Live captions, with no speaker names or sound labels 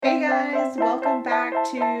guys. Welcome back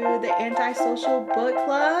to the Antisocial Book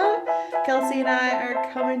Club. Kelsey and I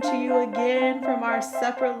are coming to you again from our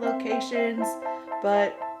separate locations,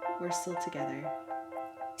 but we're still together.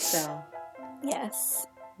 So, yes,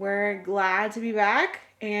 we're glad to be back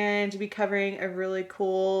and to be covering a really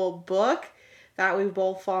cool book that we've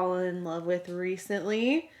both fallen in love with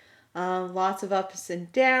recently. Lots of ups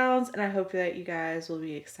and downs, and I hope that you guys will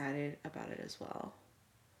be excited about it as well.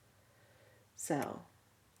 So,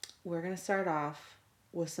 we're going to start off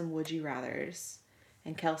with some Would You Rathers.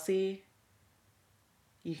 And Kelsey,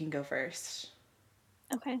 you can go first.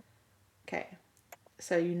 Okay. Okay.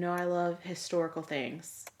 So, you know I love historical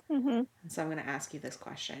things. Mm-hmm. And so, I'm going to ask you this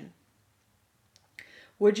question.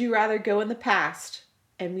 Would you rather go in the past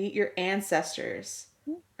and meet your ancestors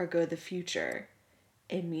or go to the future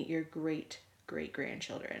and meet your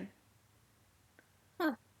great-great-grandchildren?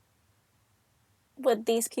 Huh. Would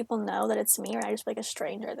these people know that it's me, or I just like a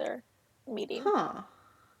stranger they're meeting? Huh.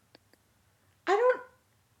 I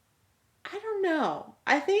don't know.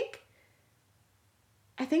 I think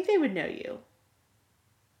they would know you.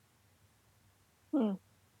 I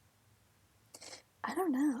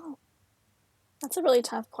don't know. That's a really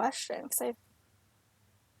tough question because I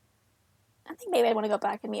think maybe I'd want to go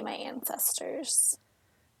back and meet my ancestors.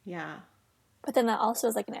 Yeah. But then that also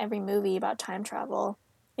is like in every movie about time travel.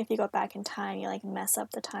 If you go back in time, you like mess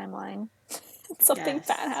up the timeline. Something Yes.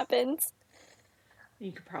 bad happens.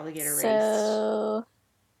 You could probably get erased. So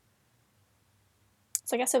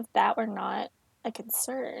I guess if that were not a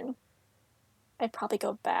concern, I'd probably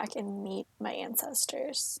go back and meet my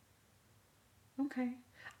ancestors. Okay.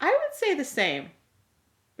 I would say the same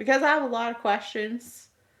because I have a lot of questions.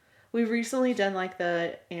 We've recently done like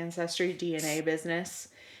the ancestry DNA business.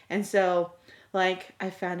 And so like I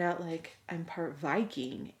found out like I'm part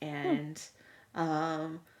Viking and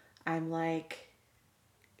I'm like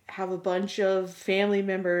have a bunch of family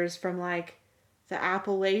members from like the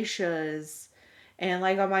Appalachias and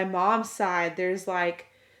like on my mom's side there's like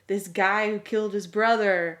this guy who killed his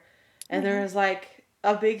brother and there was like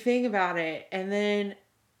a big thing about it. And then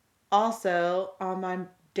also on my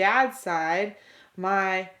dad's side,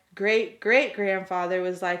 my great-great-grandfather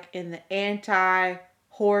was like in the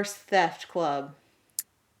anti-horse theft club.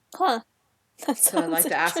 Huh. That So I'd like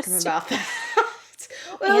to ask him about that.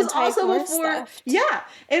 Well, it was also before, theft. yeah,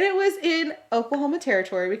 and it was in Oklahoma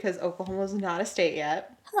territory because Oklahoma was not a state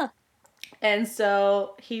yet. Huh. And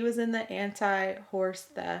so he was in the anti-horse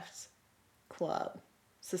theft club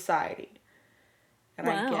society. And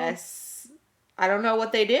wow. I guess I don't know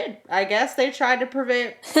what they did. I guess they tried to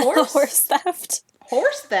prevent horse theft.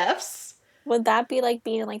 Horse thefts. Would that be like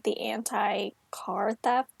being in like the anti-car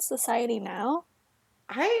theft society now?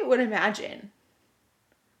 I would imagine.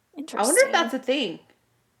 Interesting. I wonder if that's a thing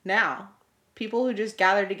now. People who just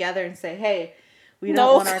gather together and say, hey, we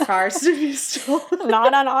don't want our cars to be stolen.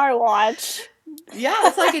 Not on our watch. Yeah,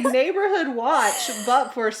 it's like a neighborhood watch,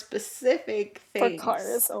 but for specific things. For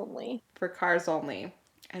cars only. For cars only.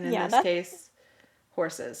 And in this case,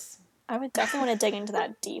 horses. I would definitely want to dig into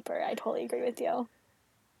that deeper. I totally agree with you.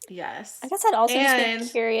 Yes. I guess I'd also just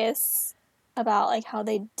be curious about like how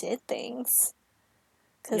they did things.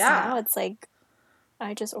 Because now it's like,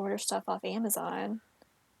 I just order stuff off Amazon.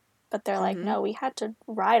 But they're like, no, we had to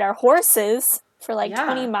ride our horses for like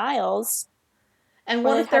 20 miles. And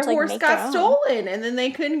what if their horse got stolen and then they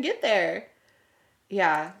couldn't get there?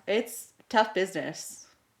 Yeah, it's tough business.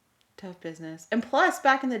 Tough business. And plus,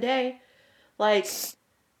 back in the day, like,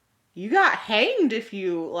 you got hanged if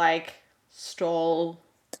you, like, stole,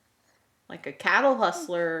 like, a cattle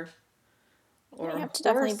hustler or you have to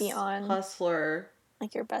definitely be on hustler.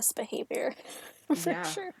 Like, your best behavior. For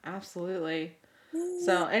sure. Absolutely.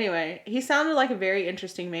 So, anyway, he sounded like a very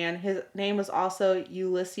interesting man. His name was also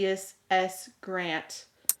Ulysses S. Grant.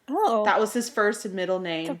 Oh. That was his first and middle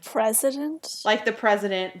name. The president? Like the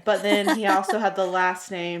president, but then he also had the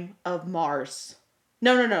last name of Mars.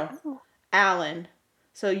 No. Oh. Allen.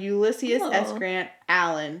 So Ulysses S. Grant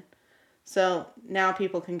Allen. So now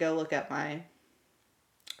people can go look up my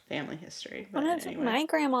family history. But anyway. My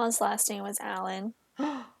grandma's last name was Allen.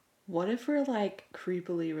 What if we're like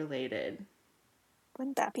creepily related?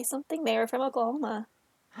 Wouldn't that be something? They were from Oklahoma.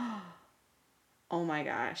 Oh my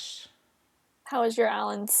gosh. How is your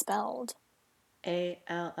Allen spelled?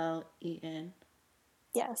 Allen.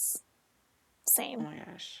 Yes. Same. Oh my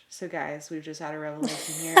gosh. So guys, we've just had a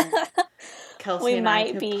revelation here. Kelsey and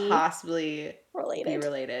I could possibly be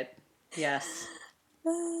related. Yes.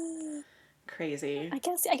 Crazy. I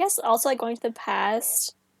guess also like going to the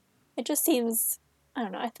past, it just seems, I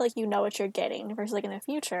don't know, I feel like you know what you're getting versus like in the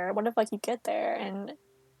future. What if like you get there and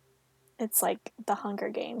it's like the Hunger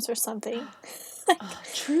Games or something.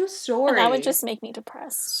 True story. And that would just make me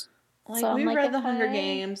depressed. Like, so we read the Hunger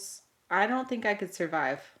Games. I don't think I could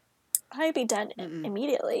survive. I'd be dead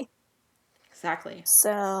immediately. Exactly.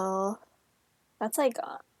 So that's like,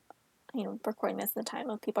 recording this in the time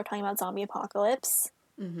of people are talking about zombie apocalypse.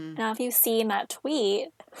 Mm-hmm. Now, if you've seen that tweet,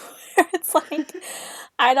 where it's like,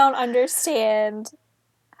 I don't understand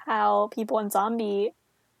how people in zombie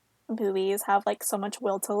movies have like so much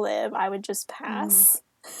will to live. I would just pass.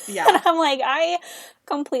 Yeah. And I'm like, I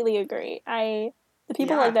completely agree. The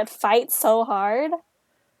people like that fight so hard,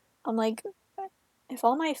 I'm like, if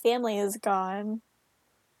all my family is gone,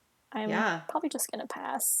 I'm probably just gonna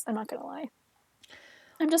pass. I'm not gonna lie.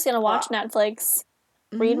 I'm just gonna watch Netflix,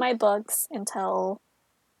 read my books until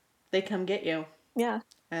they come get you. Yeah.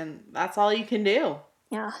 And that's all you can do.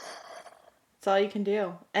 Yeah. That's all you can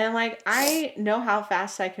do. And like, I know how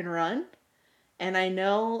fast I can run, and I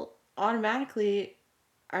know automatically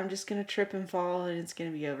I'm just gonna trip and fall and it's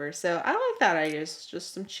gonna be over. So I like that idea.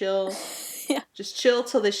 Just some chill. Yeah. Just chill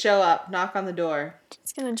till they show up, knock on the door.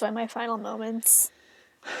 Just gonna enjoy my final moments.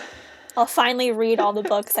 I'll finally read all the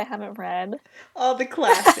books I haven't read. All the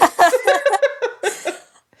classics.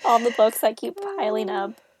 All the books that keep piling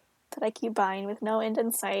up, that I keep buying with no end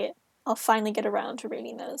in sight. I'll finally get around to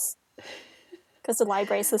reading those. Because the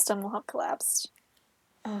library system will have collapsed.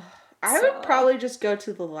 I would probably just go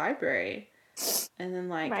to the library and then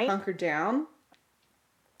hunker down.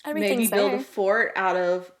 Maybe build a fort out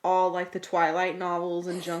of all like the Twilight novels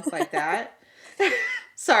and junk like that.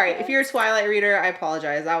 Sorry, if you're a Twilight reader, I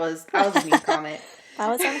apologize. That was a mean comment. That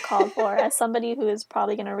was uncalled for. As somebody who is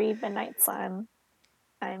probably going to read Midnight Sun,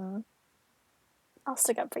 I'll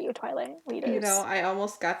stick up for you, Twilight readers. You know, I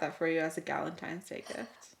almost got that for you as a Valentine's Day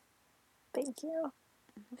gift. Thank you.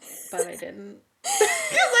 But I didn't. Because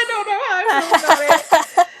I don't know how I feel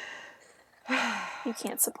about it. You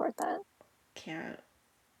can't support that. Can't.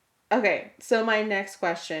 Okay, so my next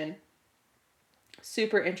question.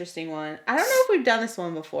 Super interesting one. I don't know if we've done this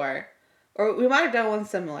one before. Or we might have done one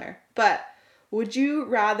similar. But would you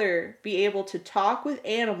rather be able to talk with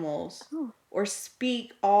animals or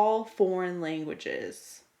speak all foreign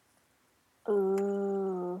languages?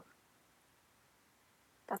 Ooh.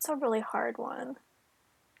 That's a really hard one.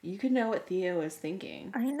 You could know what Theo is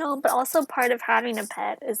thinking. I know, but also part of having a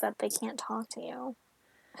pet is that they can't talk to you.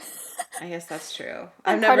 I guess that's true.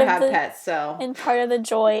 I've never had pets, so. And part of the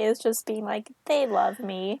joy is just being like, they love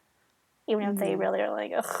me. Even if they really are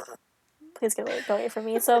like, ugh, please get away from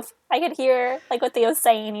me. So if I could hear like what Theo's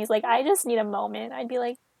saying, he's like, I just need a moment. I'd be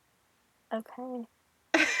like, okay.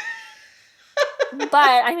 But,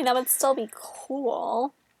 I mean, that would still be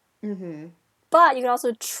cool. Mm-hmm. But you could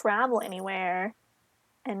also travel anywhere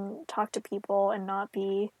and talk to people and not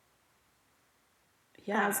be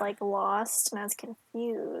as, like, lost and as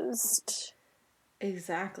confused.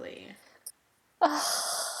 Exactly. I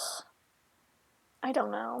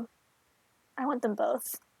don't know. I want them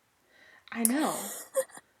both. I know.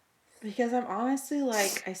 Because I'm honestly,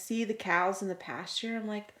 like, I see the cows in the pasture, I'm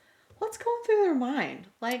like, what's going through their mind?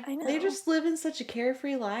 Like, they just live in such a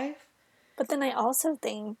carefree life. But then I also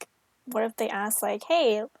think, what if they ask, like,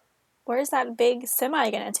 hey, where's that big semi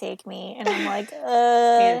gonna take me? And I'm like,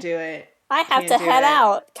 can't do it. I have to head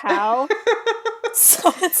out, cow.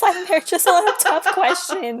 So it's like, they're just a lot of tough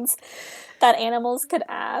questions that animals could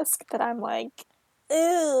ask that I'm like,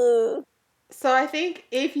 ew. So I think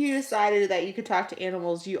if you decided that you could talk to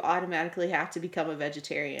animals, you automatically have to become a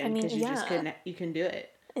vegetarian because you just couldn't. You can do it.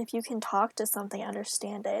 If you can talk to something,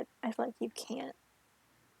 understand it, I feel like you can't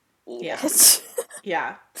eat it.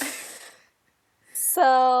 Yeah.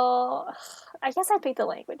 So I guess I'd pick the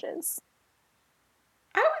languages.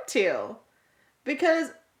 I would too, because,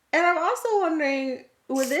 and I'm also wondering,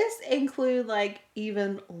 would this include like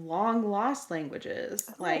even long lost languages,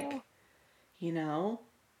 like, you know,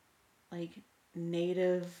 like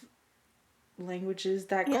native languages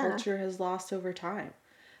that culture has lost over time?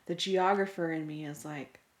 The geographer in me is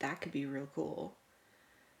like, that could be real cool.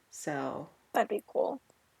 So that'd be cool.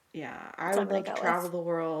 Yeah, I would love to travel the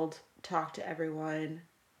world, talk to everyone,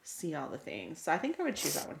 see all the things. So I think I would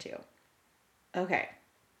choose that one too. Okay.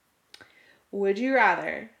 Would you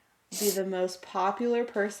rather be the most popular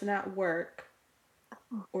person at work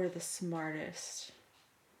or the smartest?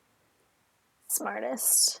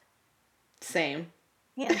 Smartest. Same.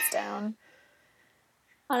 Hands down.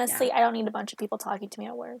 Honestly, I don't need a bunch of people talking to me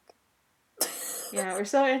at work. Yeah, we're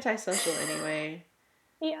so antisocial anyway.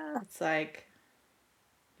 Yeah. It's like,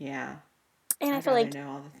 yeah. And I feel like know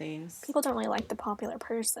all the things. People don't really like the popular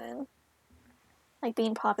person. Like,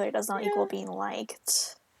 being popular does not equal being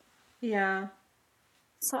liked. Yeah.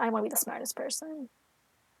 So I want to be the smartest person.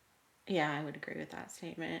 Yeah, I would agree with that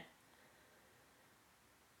statement.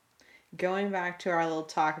 Going back to our little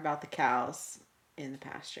talk about the cows in the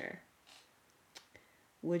pasture.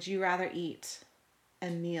 Would you rather eat a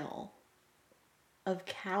meal of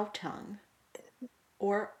cow tongue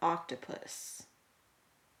or octopus?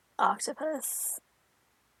 Octopus.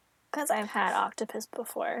 Because I've had octopus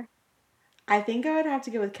before. I think I would have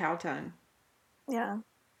to go with cow tongue. Yeah.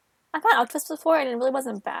 I've had octopus before and it really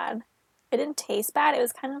wasn't bad. It didn't taste bad. It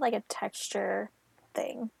was kind of like a texture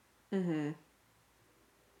thing. Mm-hmm.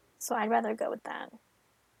 So I'd rather go with that.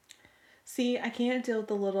 See, I can't deal with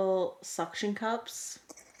the little suction cups.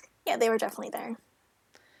 Yeah, they were definitely there.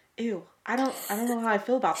 Ew. I don't know how I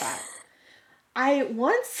feel about that. I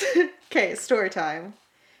once okay, story time.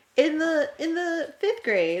 In the 5th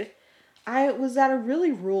grade, I was at a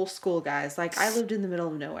really rural school, guys. Like, I lived in the middle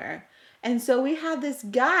of nowhere. And so we had this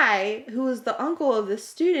guy who was the uncle of this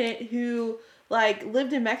student who, like,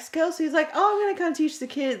 lived in Mexico. So he's like, oh, I'm going to come teach the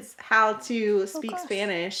kids how to speak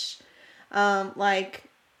Spanish, like,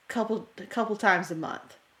 couple times a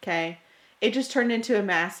month, okay? It just turned into a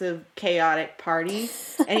massive, chaotic party.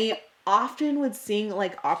 And he often would sing,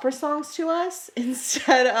 like, opera songs to us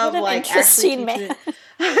instead of, like, actually teaching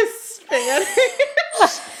Spanish.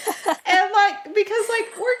 And like, because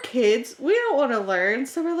like we're kids, we don't want to learn,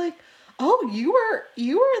 so we're like, oh, you were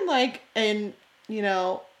in like an, you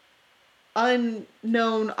know,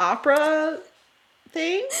 unknown opera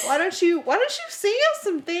thing. Why don't you sing us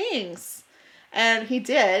some things? And he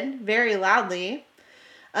did very loudly.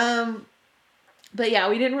 But yeah,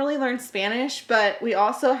 we didn't really learn Spanish, but we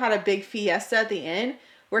also had a big fiesta at the end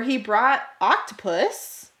where he brought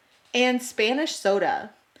octopus and Spanish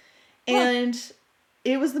soda. And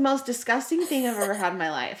it was the most disgusting thing I've ever had in my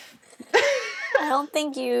life. I don't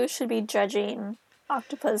think you should be judging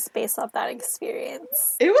octopus based off that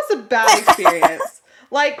experience. It was a bad experience.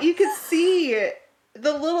 Like, you could see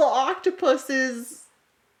the little octopus's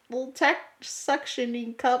little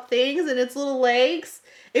suctioning cup things and its little legs.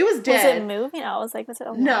 It was dead. Was it moving? I was like, was it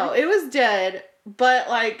alive? No, it was dead. But,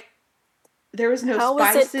 like, there was no spices. How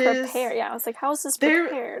was it prepared? Yeah, I was like, how was this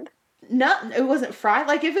prepared? No, it wasn't fried.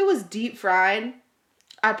 Like, if it was deep fried,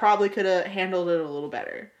 I probably could have handled it a little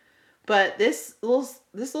better. But this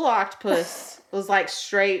little octopus was like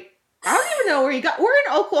straight. I don't even know where you got. We're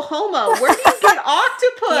in Oklahoma. Where do you get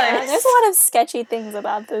octopus? Yeah, there's a lot of sketchy things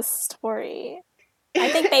about this story. I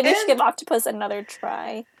think maybe we should give octopus another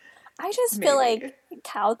try. I just feel like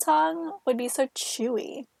cow tongue would be so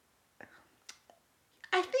chewy.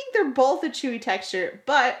 I think they're both a chewy texture,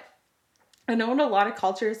 but I know in a lot of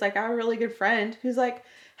cultures, like I have a really good friend who's like,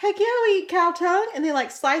 heck yeah, we eat cow tongue, and they like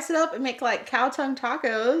slice it up and make like cow tongue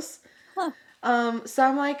tacos. Huh. So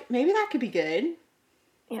I'm like, maybe that could be good.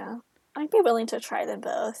 Yeah, I'd be willing to try them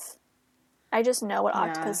both. I just know what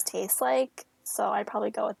octopus tastes like, so I'd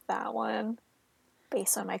probably go with that one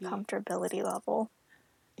based on my comfortability level.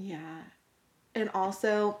 Yeah. And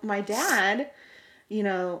also, my dad, you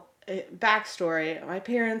know, backstory, my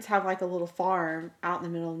parents have like a little farm out in the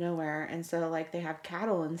middle of nowhere, and so like they have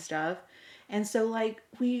cattle and stuff. And so like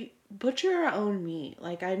we butcher our own meat.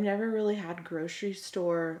 Like I've never really had grocery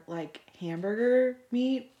store like hamburger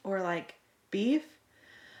meat or like beef.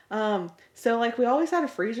 So like we always had a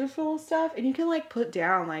freezer full of stuff, and you can like put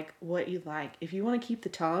down like what you like. If you want to keep the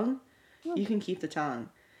tongue, you can keep the tongue.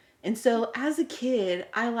 And so as a kid,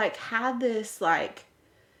 I like had this like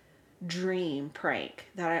dream prank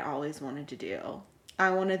that I always wanted to do.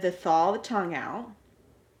 I wanted to thaw the tongue out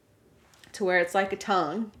to where it's like a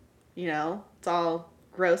tongue, you know, it's all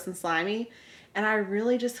gross and slimy. And I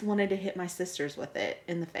really just wanted to hit my sisters with it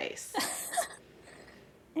in the face.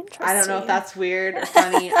 I don't know if that's weird or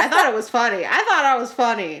funny. I thought it was funny.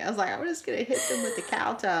 I was like, I'm just going to hit them with the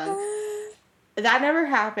cow tongue. That never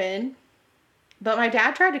happened. But my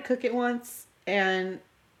dad tried to cook it once, and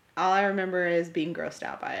all I remember is being grossed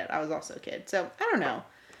out by it. I was also a kid. So, I don't know.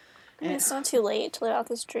 It's not too late to live out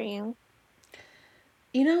this dream.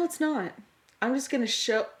 You know, it's not. I'm just going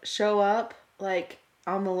to show up, like,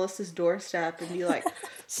 on Melissa's doorstep and be like,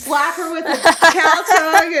 slap her with a cow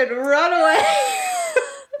tongue and run away.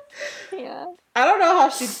 Yeah. I don't know how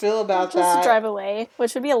she'd feel about that. Just drive away,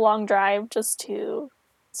 which would be a long drive just to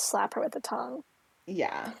slap her with the tongue.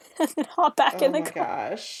 Yeah. And hop back in the car. Oh my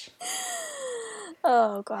gosh.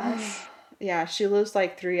 Oh gosh. Yeah, she lives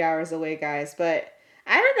like 3 hours away, guys, but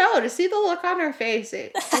I don't know, to see the look on her face,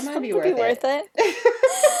 it might be worth it.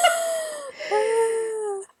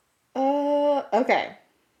 Okay.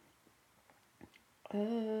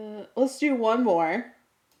 Let's do one more.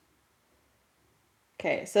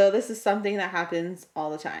 Okay, so this is something that happens all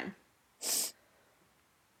the time.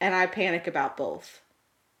 and I panic about both.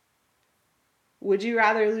 Would you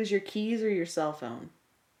rather lose your keys or your cell phone?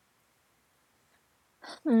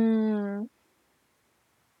 Maybe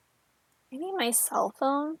my cell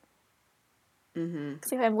phone. Mm-hmm.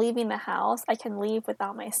 Because if I'm leaving the house, I can leave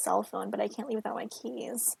without my cell phone, but I can't leave without my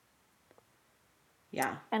keys.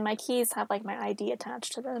 Yeah. And my keys have like my ID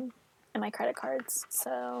attached to them and my credit cards.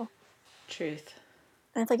 So. Truth.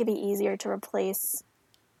 I feel like it'd be easier to replace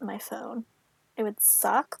my phone. It would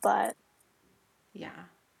suck, but. Yeah.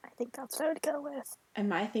 I think that's what I would go with. And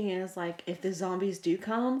my thing is, like, if the zombies do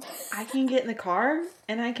come, I can get in the car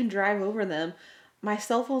and I can drive over them. My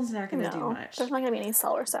cell phone's not going to do much. There's not going to be any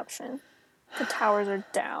cell reception. The towers are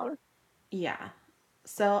down. Yeah.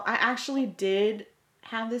 So I actually did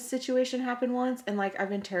have this situation happen once, and, like, I've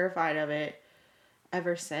been terrified of it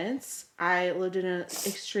ever since. I lived in an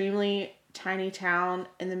extremely tiny town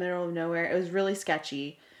in the middle of nowhere. It was really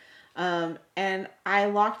sketchy. And I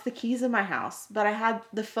locked the keys in my house, but I had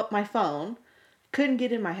my phone. Couldn't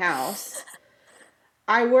get in my house.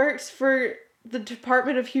 I worked for the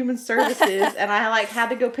Department of Human Services, and I, like, had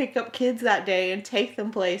to go pick up kids that day and take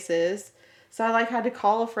them places. So I, like, had to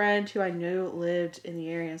call a friend who I knew lived in the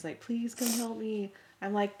area. I was like, please come help me.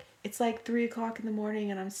 I'm like, it's like 3 o'clock in the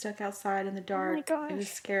morning and I'm stuck outside in the dark. Oh my gosh. It was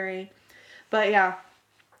scary. But yeah,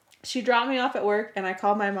 she dropped me off at work and I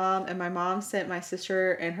called my mom, and my mom sent my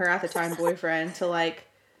sister and her at the time boyfriend to, like,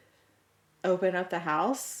 open up the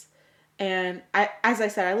house. And as I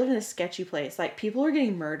said, I live in a sketchy place. Like, people are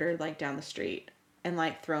getting murdered, like, down the street and,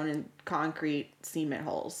 like, thrown in concrete cement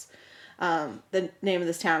holes. The name of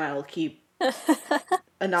this town I will keep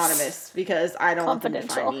anonymous because I don't want them to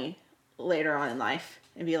find me later on in life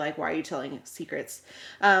and be like, why are you telling secrets?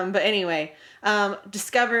 But anyway,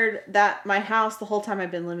 discovered that my house, the whole time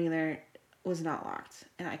I've been living there, was not locked.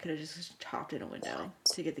 And I could have just hopped in a window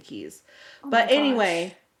to get the keys. But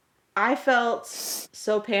anyway, I felt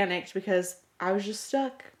so panicked because I was just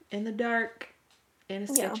stuck in the dark in a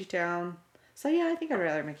sketchy town. So yeah, I think I'd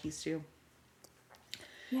rather my keys too.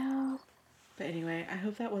 Yeah. But anyway, I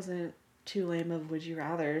hope that wasn't too lame of would you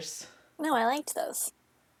rathers. No, I liked those.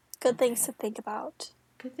 Good things to think about.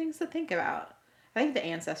 Good things to think about. I think the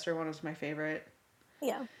ancestor one was my favorite.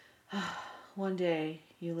 Yeah. One day,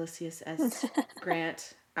 Ulysses S.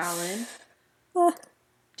 Grant Allen.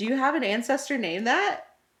 Do you have an ancestor named that?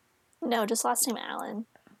 No, just last name Allen.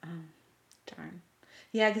 Oh, darn.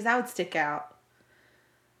 Yeah, because that would stick out.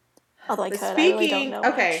 Although I really don't know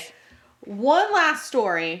much. One last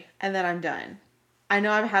story, and then I'm done. I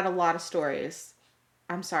know I've had a lot of stories.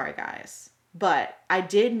 I'm sorry, guys. But I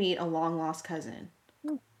did meet a long-lost cousin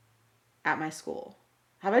at my school.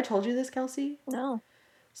 Have I told you this, Kelsey? No.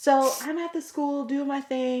 So I'm at the school doing my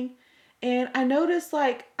thing, and I noticed,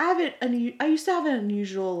 like, I used to have an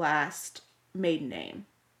unusual last maiden name.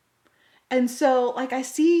 And so, like, I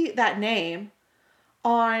see that name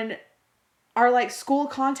on our, like, school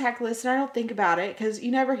contact list, and I don't think about it because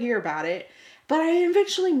you never hear about it. But I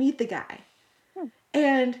eventually meet the guy.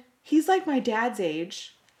 And he's, like, my dad's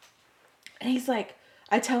age. And he's like,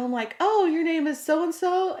 I tell him, like, oh, your name is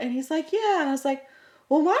so-and-so? And he's like, yeah. And I was like,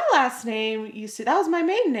 well, my last name that was my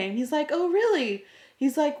maiden name. He's like, oh, really?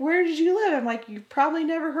 He's like, where did you live? I'm like, you've probably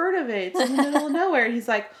never heard of it. It's in the middle of nowhere. And he's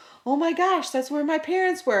like, oh my gosh, that's where my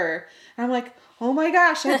parents were. And I'm like, oh my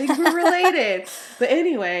gosh, I think we're related. But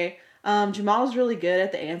anyway, Jamal's really good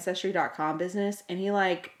at the Ancestry.com business. And he,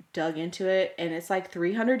 like, dug into it. And it's like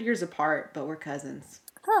 300 years apart, but we're cousins.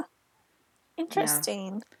 Huh.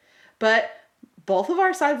 Interesting. Yeah. But both of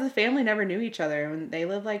our sides of the family never knew each other, and they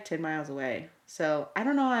live like 10 miles away. So I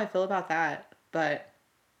don't know how I feel about that, but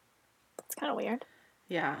that's kind of weird.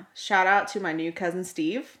 Yeah. Shout out to my new cousin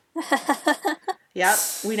Steve. Yep.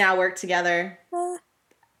 We now work together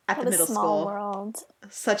at the middle school. World.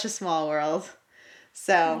 Such a small world.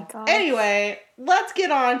 So anyway, let's get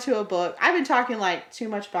on to a book. I've been talking like too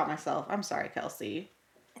much about myself. I'm sorry, Kelsey.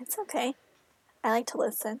 It's okay. I like to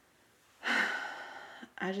listen.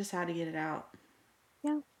 I just had to get it out.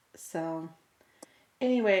 Yeah. So,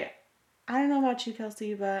 anyway, I don't know about you,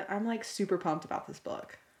 Kelsey, but I'm, like, super pumped about this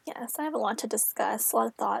book. Yes, I have a lot to discuss, a lot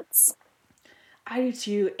of thoughts. I do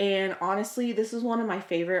too, and honestly, this is one of my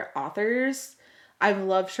favorite authors. I've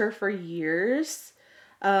loved her for years,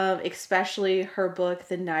 especially her book,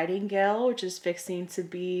 The Nightingale, which is fixing to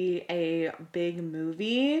be a big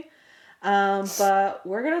movie. But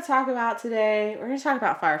we're going to talk about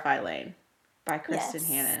Firefly Lane by Kristen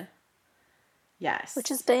Hanna. Yes. Which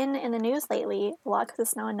has been in the news lately a lot because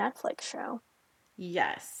it's now a Netflix show.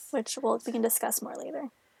 Yes. Which we can discuss more later.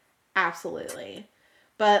 Absolutely.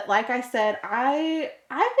 But like I said, I've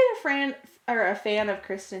been a fan of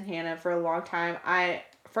Kristen Hanna for a long time.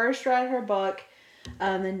 first read her book,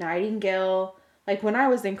 The Nightingale, like when I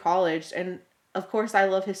was in college. And of course, I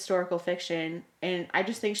love historical fiction, and I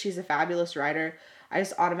just think she's a fabulous writer. I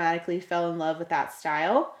just automatically fell in love with that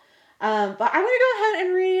style. But I'm going to go ahead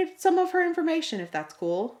and read some of her information if that's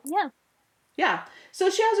cool. Yeah. Yeah. So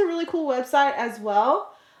she has a really cool website as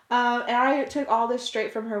well. And I took all this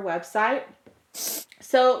straight from her website.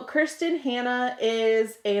 So Kristin Hannah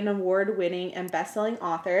is an award-winning and best-selling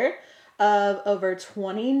author of over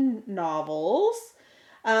 20 novels.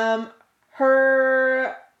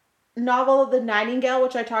 Her novel, The Nightingale,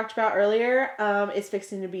 which I talked about earlier, is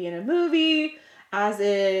fixing to be in a movie, as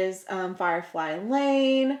is Firefly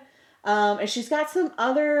Lane. And she's got some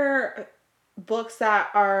other books that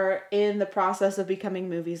are in the process of becoming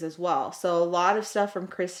movies as well. So a lot of stuff from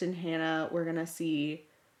Kristin Hannah we're going to see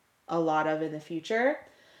a lot of in the future.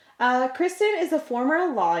 Kristin is a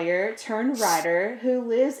former lawyer turned writer who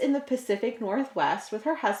lives in the Pacific Northwest with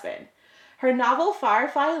her husband. Her novel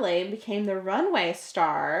Firefly Lane became the Runway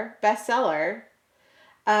Star bestseller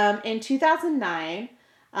in 2009,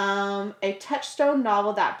 a touchstone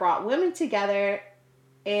novel that brought women together,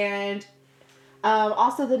 and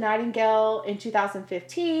also The Nightingale in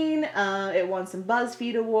 2015. It won some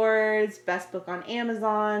BuzzFeed awards, best book on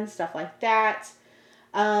Amazon, stuff like that.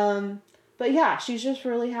 But yeah, she's just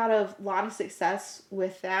really had a lot of success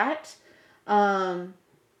with that.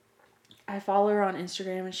 I follow her on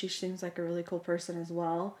Instagram, and she seems like a really cool person as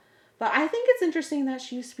well. But I think it's interesting that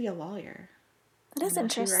she used to be a lawyer. That is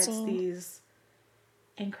interesting. She writes these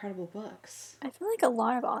incredible books. I feel like a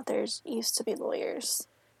lot of authors used to be lawyers.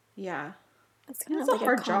 Yeah. It's kind of like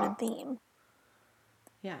a common theme.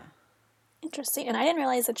 Yeah. Interesting. And I didn't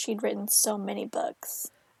realize that she'd written so many books.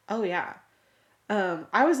 Oh, yeah.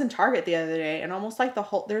 I was in Target the other day, and almost like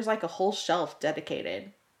there's like a whole shelf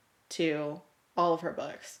dedicated to all of her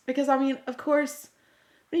books. Because, I mean, of course,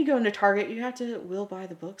 when you go into Target, you have to buy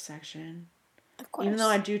the book section. Of course. Even though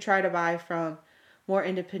I do try to buy from more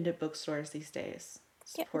independent bookstores these days.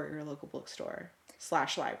 Support your local bookstore /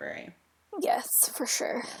 library. Yes, for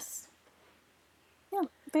sure. Yes. Yeah,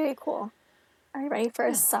 very cool. Are you ready for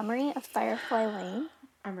a summary of Firefly Lane?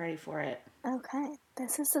 I'm ready for it. Okay,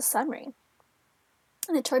 this is the summary.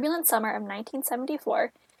 In the turbulent summer of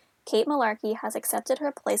 1974, Kate Malarkey has accepted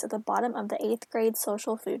her place at the bottom of the 8th grade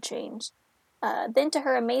social food chain. Then, to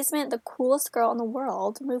her amazement, the coolest girl in the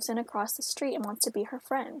world moves in across the street and wants to be her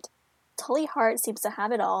friend. Tully Hart seems to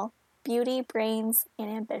have it all: beauty, brains, and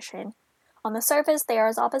ambition. On the surface, they are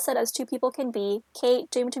as opposite as two people can be. Kate,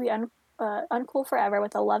 doomed to be uncool forever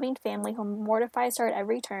with a loving family who mortifies her at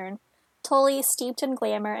every turn. Tully, steeped in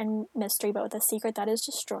glamour and mystery but with a secret that is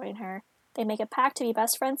destroying her. They make a pact to be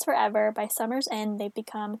best friends forever. By summer's end, they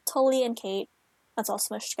become Tully and Kate, that's all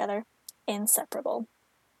smushed together, inseparable.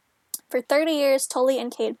 For 30 years, Tully and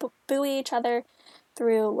Kate buoy each other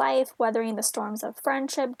through life, weathering the storms of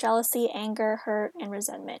friendship, jealousy, anger, hurt, and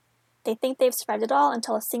resentment. They think they've survived it all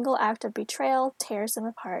until a single act of betrayal tears them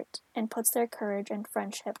apart and puts their courage and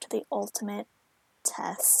friendship to the ultimate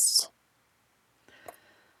test.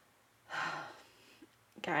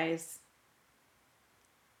 Guys,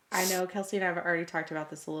 I know Kelsey and I have already talked about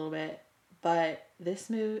this a little bit, but this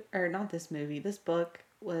book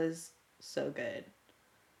was so good.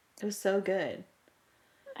 It was so good.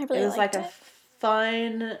 I really liked it. It was like a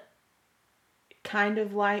fun, kind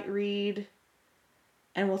of light read,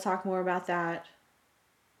 and we'll talk more about that.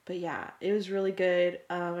 But yeah, it was really good.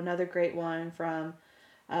 Another great one from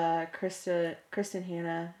Kristin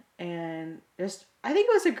Hannah, and I think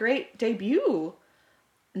it was a great debut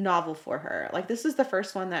novel for her. Like, this is the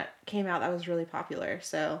first one that came out that was really popular.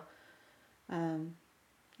 So,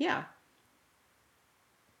 yeah.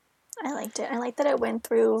 I liked it. I like that it went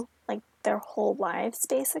through, like, their whole lives,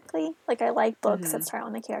 basically. Like, I like books that start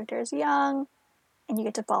when the character is young, and you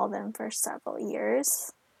get to follow them for several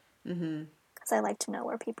years. Because I like to know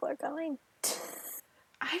where people are going.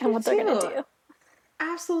 And what they're going to do.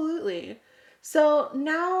 Absolutely. So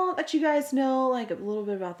now that you guys know, like, a little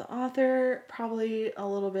bit about the author, probably a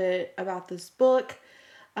little bit about this book,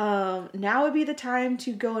 now would be the time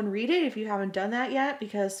to go and read it if you haven't done that yet,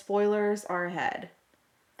 because spoilers are ahead.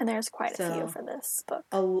 And there's quite a few for this book.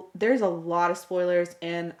 There's a lot of spoilers,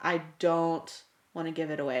 and I don't want to give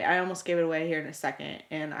it away. I almost gave it away here in a second,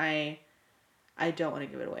 and I don't want to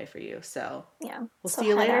give it away for you. So yeah, we'll see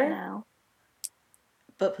you later. Now.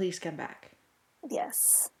 But please come back.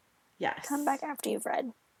 Yes. Yes. Come back after you've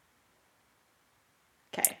read.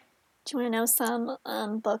 Okay. Do you want to know some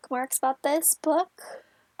bookmarks about this book?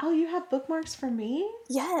 Oh, you have bookmarks for me?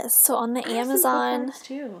 Yes. So on the Amazon,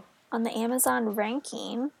 too. On the Amazon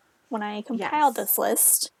ranking, when I compiled this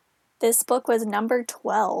list, This book was number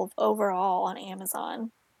 12 overall on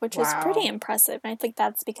Amazon, which is pretty impressive. And I think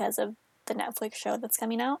that's because of the Netflix show that's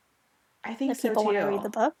coming out. I think so, too. People want to read the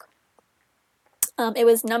book. It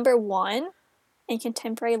was number 1 in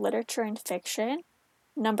contemporary literature and fiction,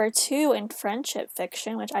 number 2 in friendship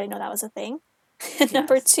fiction, which I didn't know that was a thing, and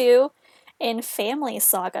number 2 in family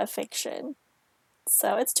saga fiction.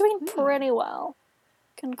 So it's doing pretty well.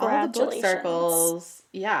 Congratulations. All the book circles,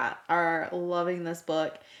 are loving this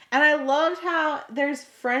book. And I loved how there's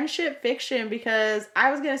friendship fiction, because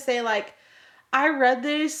I was going to say, like, I read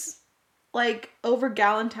this, like, over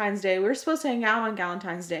Galentine's Day. We were supposed to hang out on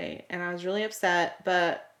Galentine's Day, and I was really upset.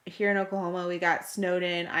 But here in Oklahoma, we got snowed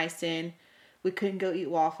in, iced in. We couldn't go eat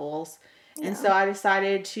waffles. Yeah. And so I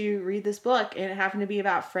decided to read this book, and it happened to be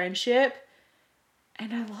about friendship.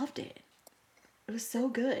 And I loved it. It was so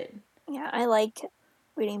good. Yeah, I like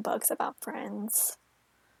reading books about friends.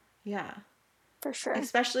 Yeah. For sure.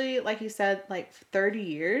 Especially, like you said, like 30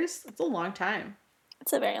 years. It's a long time.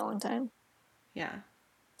 It's a very long time. Yeah.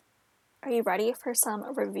 Are you ready for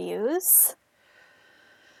some reviews?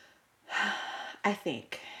 I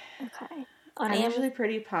think. Okay. I'm usually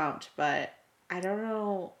pretty pumped, but I don't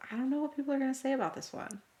know what people are going to say about this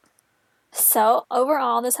one. So,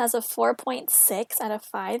 overall, this has a 4.6 out of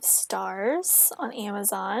 5 stars on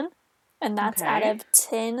Amazon. And that's out of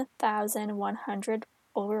 10,100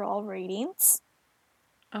 overall ratings.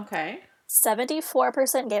 Okay.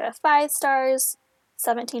 74% gave it 5 stars,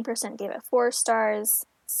 17% gave it 4 stars,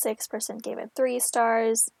 6% gave it 3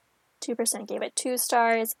 stars, 2% gave it 2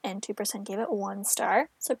 stars, and 2% gave it 1 star.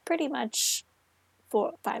 So pretty much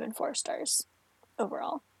 5 and 4 stars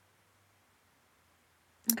overall.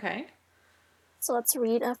 Okay. So let's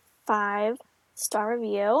read a 5-star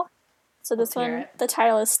review. So this one, the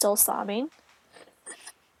title is Still Sobbing.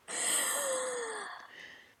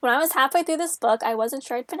 When I was halfway through this book, I wasn't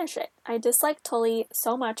sure I'd finish it. I disliked Tully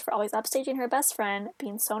so much for always upstaging her best friend,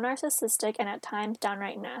 being so narcissistic and at times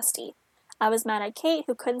downright nasty. I was mad at Kate,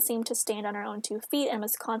 who couldn't seem to stand on her own 2 feet and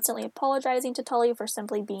was constantly apologizing to Tully for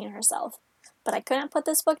simply being herself. But I couldn't put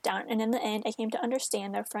this book down, and in the end, I came to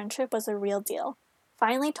understand their friendship was a real deal.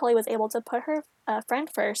 Finally, Tully was able to put her friend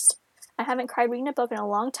first. I haven't cried reading a book in a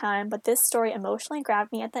long time, but this story emotionally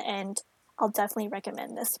grabbed me at the end. I'll definitely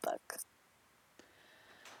recommend this book.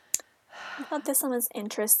 I thought this one was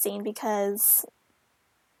interesting because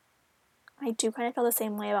I do kind of feel the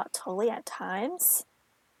same way about Tully at times.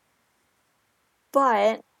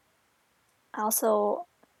 But I also,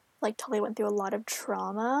 like, Tully went through a lot of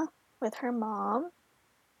trauma with her mom.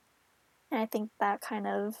 And I think that kind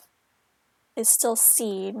of is still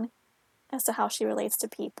seen as to how she relates to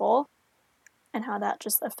people and how that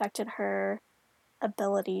just affected her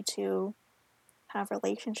ability to have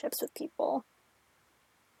relationships with people.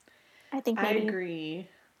 I agree.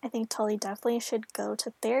 I think Tully definitely should go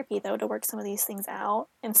to therapy, though, to work some of these things out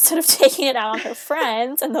instead of taking it out on her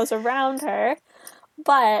friends and those around her.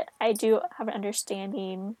 But I do have an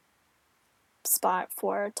understanding spot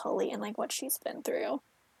for Tully and, like, what she's been through.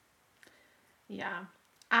 Yeah.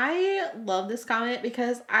 I love this comment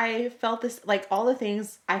because I felt this, like,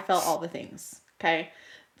 I felt all the things, okay?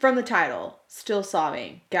 From the title, Still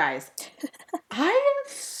Sobbing. Guys, I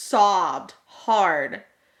sobbed hard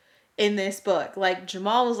in this book. Like,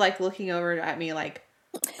 Jamal was, like, looking over at me like,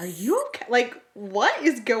 are you okay? Like, what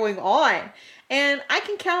is going on? And I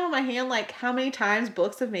can count on my hand, like, how many times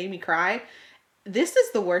books have made me cry. This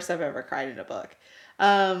is the worst I've ever cried in a book.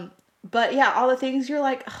 But yeah, all the things you're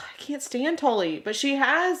like, I can't stand Tully. But she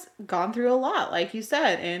has gone through a lot, like you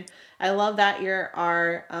said. And I love that you're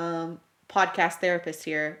our podcast therapist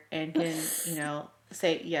here and can,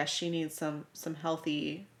 say, yes, she needs some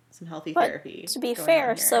healthy therapy. To be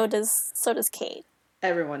fair, so does Kate.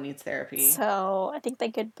 Everyone needs therapy. So I think they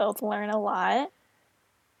could both learn a lot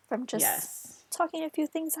from just talking a few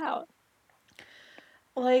things out.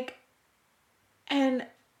 Like, and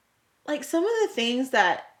like some of the things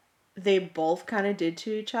that they both kind of did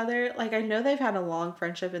to each other. Like, I know they've had a long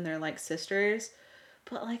friendship and they're like sisters,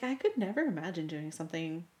 but like I could never imagine doing some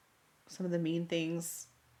of the mean things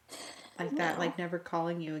like that, like never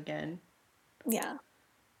calling you again. Yeah.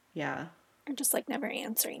 Yeah. Or just like never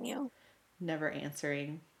answering you. Never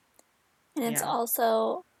answering. And it's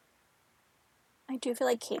also, I do feel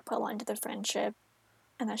like Kate put a lot into the friendship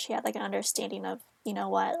and that she had like an understanding of, you know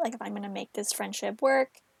what, like if I'm going to make this friendship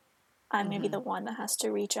work, I'm going to be the one that has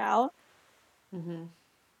to reach out. And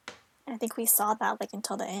I think we saw that like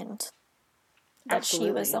until the end. That Absolutely.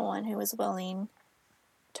 She was the one who was willing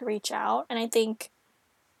to reach out. And I think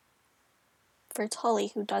for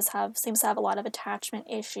Tully, who seems to have a lot of attachment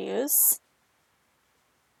issues,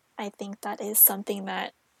 I think that is something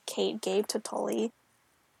that Kate gave to Tully,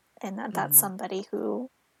 and that's somebody who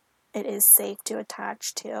it is safe to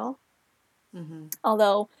attach to. Mm-hmm.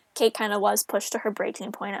 Although Kate kind of was pushed to her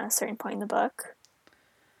breaking point at a certain point in the book,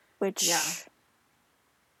 which... Yeah.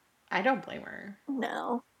 I don't blame her.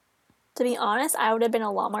 No. To be honest, I would have been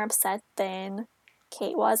a lot more upset than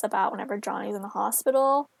Kate was about whenever Johnny was in the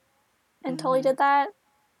hospital and Tully did that.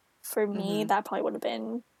 For me, that probably would have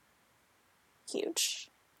been huge.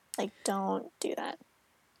 Like, don't do that.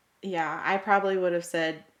 Yeah, I probably would have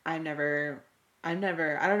said, I don't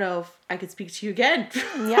know if I could speak to you again.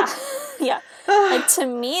 Yeah. Like, to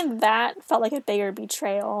me, that felt like a bigger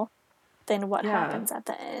betrayal than what happens at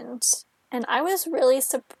the end. And I was really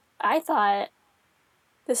I thought,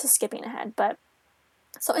 this is skipping ahead, but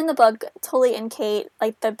so in the book, Tully and Kate,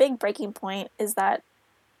 like, the big breaking point is that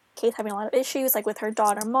Kate's having a lot of issues, like, with her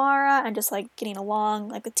daughter Mara and just, like, getting along,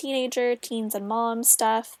 like, with teens and mom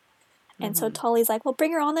stuff. And so Tully's like, well,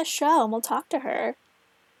 bring her on the show and we'll talk to her.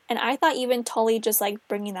 And I thought even Tully just, like,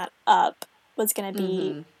 bringing that up was going to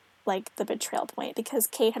be, like, the betrayal point, because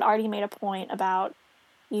Kate had already made a point about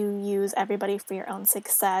you use everybody for your own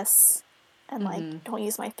success and, like, don't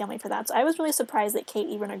use my family for that. So I was really surprised that Kate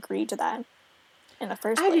even agreed to that in the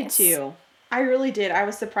first place. I did too. I really did. I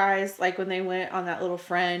was surprised, like, when they went on that little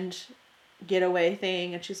friend getaway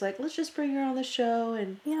thing, and she's like, let's just bring her on the show,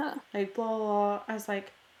 and, like, blah, blah, blah. I was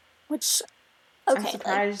like... Which, okay, I'm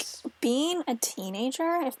surprised. Like, being a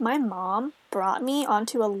teenager, if my mom brought me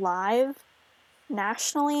onto a live,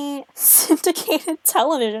 nationally syndicated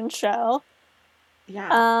television show,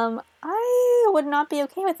 I would not be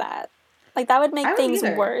okay with that. Like, that would make things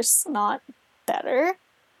worse, not better.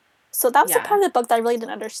 So that was the part of the book that I really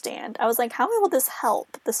didn't understand. I was like, how will this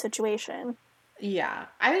help the situation? Yeah,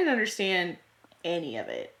 I didn't understand any of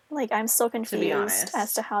it. Like, I'm so confused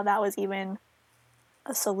as to how that was even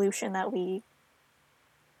a solution that we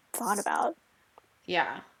thought about.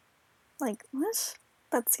 Yeah. Like, what?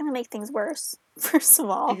 That's going to make things worse, first of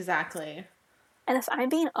all. Exactly. And if I'm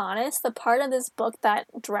being honest, the part of this book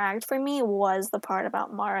that dragged for me was the part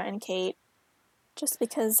about Mara and Kate. Just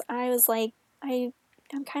because I was like, I'm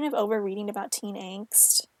kind of over reading about teen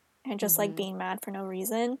angst and just, like, being mad for no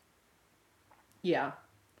reason. Yeah.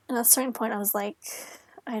 And at a certain point, I was like,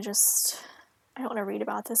 I don't want to read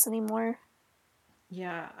about this anymore.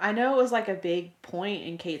 Yeah. I know it was, like, a big point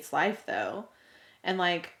in Kate's life, though. And,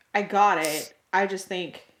 like, I got it. I just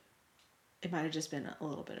think it might have just been a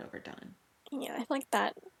little bit overdone. Yeah, I feel like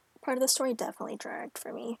that part of the story definitely dragged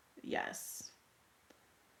for me. Yes.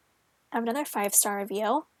 I have another 5-star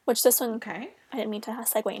review, which this one, I didn't mean to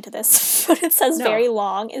segue into this, but it says very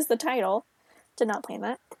long is the title. Did not plan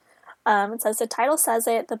that. It says, the title says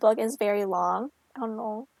it, the book is very long. I don't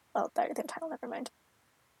know. Oh, there's the title, never mind.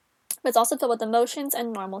 But it's also filled with emotions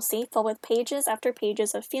and normalcy, filled with pages after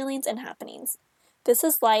pages of feelings and happenings. This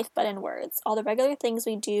is life, but in words. All the regular things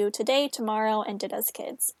we do today, tomorrow, and did as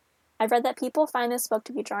kids. I've read that people find this book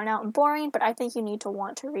to be drawn out and boring, but I think you need to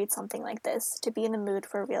want to read something like this, to be in the mood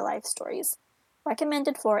for real-life stories.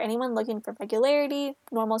 Recommended for anyone looking for regularity,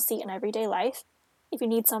 normalcy in everyday life. If you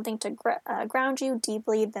need something to ground you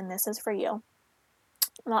deeply, then this is for you.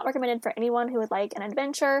 Not recommended for anyone who would like an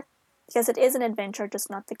adventure, because it is an adventure, just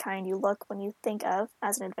not the kind you look when you think of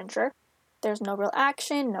as an adventure. There's no real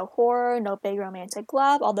action, no horror, no big romantic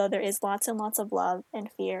love, although there is lots and lots of love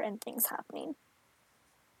and fear and things happening.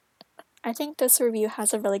 I think this review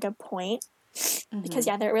has a really good point, because,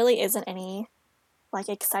 there really isn't any, like,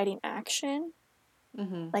 exciting action.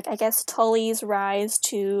 Like, I guess Tully's rise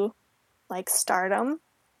to, like, stardom,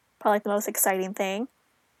 probably, like, the most exciting thing.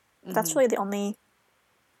 That's really the only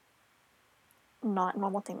not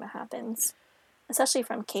normal thing that happens, especially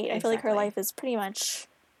from Kate. Exactly. I feel like her life is pretty much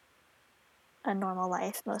a normal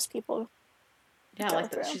life most people go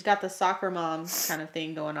through. She's got the soccer mom kind of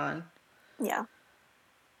thing going on. Yeah.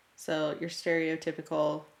 So your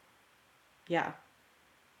stereotypical,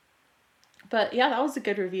 But yeah, that was a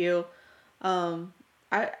good review.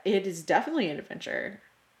 It is definitely an adventure.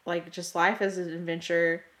 Like, just life as an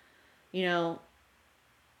adventure, you know.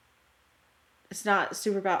 It's not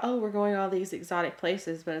super about, we're going all these exotic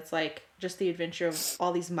places, but it's like just the adventure of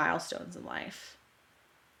all these milestones in life.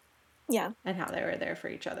 Yeah. And how they were there for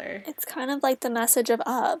each other. It's kind of like the message of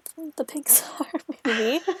Up, the Pixar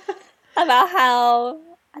movie, about how,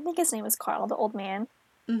 I think his name was Carl, the old man,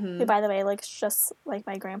 who, by the way, looks just like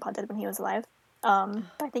my grandpa did when he was alive. But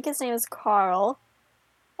I think his name is Carl,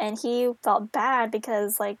 and he felt bad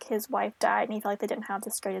because, like, his wife died, and he felt like they didn't have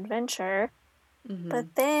this great adventure.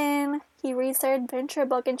 But then he reads their adventure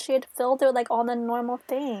book, and she had filled it with, like, all the normal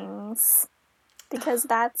things. Because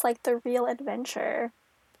that's, like, the real adventure.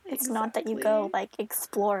 It's not that you go, like,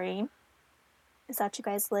 exploring. It's that you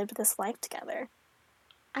guys lived this life together.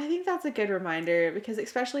 I think that's a good reminder because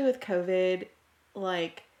especially with COVID,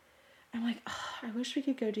 like, I'm like, oh, I wish we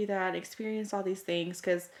could go do that, experience all these things,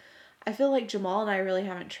 because I feel like Jamal and I really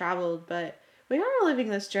haven't traveled, but we are living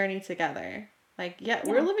this journey together. Like, yeah,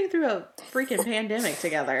 we're living through a freaking pandemic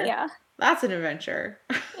together. Yeah. That's an adventure.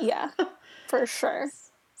 Yeah, for sure.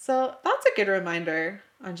 So that's a good reminder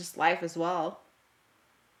on just life as well.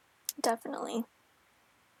 Definitely.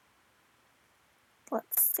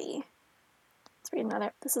 Let's see. Let's read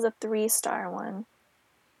another. This is a 3-star one.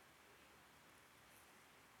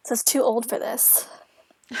 It says, too old for this.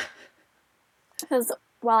 Because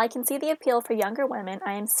while I can see the appeal for younger women,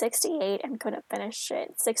 I am 68 and couldn't finish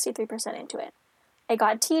it 63% into it. It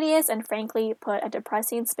got tedious and frankly put a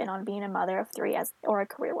depressing spin on being a mother of 3 or a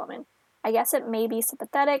career woman. I guess it may be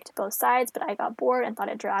sympathetic to both sides, but I got bored and thought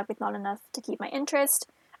it dragged with not enough to keep my interest.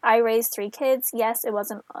 I raised 3 kids. Yes, it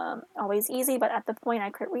wasn't always easy, but at the point I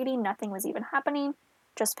quit reading, nothing was even happening.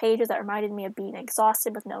 Just pages that reminded me of being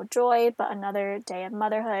exhausted with no joy, but another day of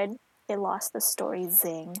motherhood. It lost the story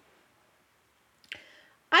zing.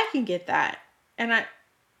 I can get that. And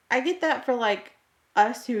I get that for, like,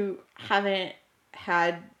 us who haven't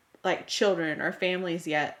had, like, children or families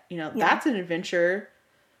yet. You know, that's an adventure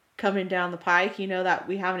coming down the pike, you know, that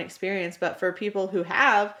we haven't experienced. But for people who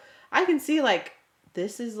have, I can see, like,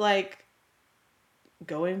 this is, like,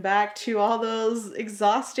 going back to all those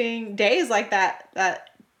exhausting days like that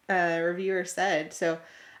reviewer said. So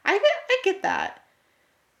I get that.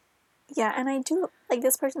 Yeah, and I do, like,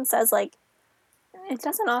 this person says, like, it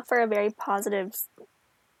doesn't offer a very positive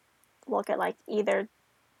look at, like, either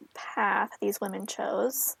path these women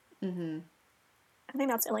chose. Mm-hmm. I think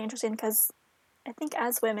that's really interesting because I think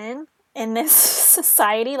as women in this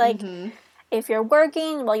society, like, if you're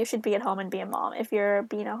working, well, you should be at home and be a mom. If you're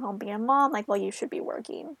being at home being a mom, like, well, you should be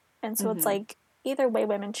working. And so it's like, either way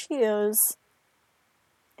women choose,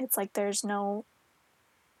 it's like there's no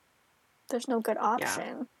good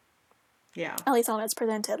option. Yeah. At least how it's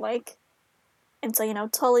presented, like. And so, you know,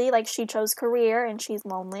 Tully, like, she chose career and she's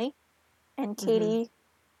lonely. And Katie,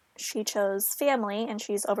 she chose family and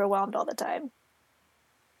she's overwhelmed all the time.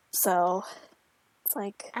 So, it's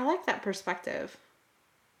like... I like that perspective.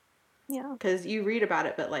 Yeah. Because you read about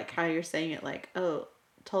it, but, like, how you're saying it, like, oh,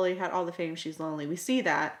 Tully had all the fame, she's lonely. We see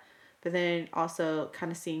that. But then also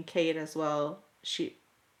kind of seeing Kate as well. She,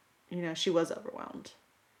 you know, she was overwhelmed.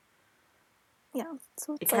 Yeah.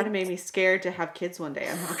 So it kind of made me scared to have kids one day,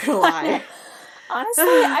 I'm not going to lie. Honestly,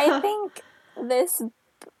 I think this...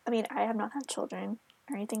 I mean, I have not had children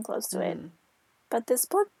or anything close to it. But this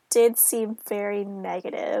book did seem very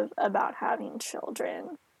negative about having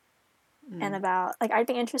children. And about, like, I'd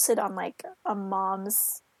be interested on, like, a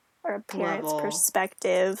mom's or a parent's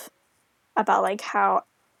perspective about, like, how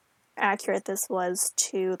accurate this was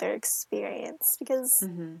to their experience. Because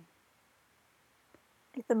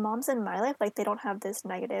like, the moms in my life, like, they don't have this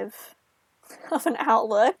negative of an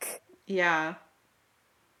outlook. Yeah.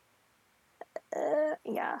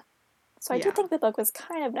 Yeah. So I do think the book was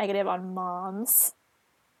kind of negative on moms.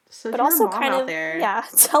 So but if also you're a mom kind out of there, yeah.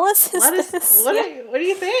 Tell us, what do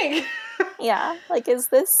you think? Yeah, like, is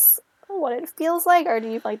this what it feels like, or do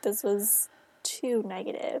you feel like this was too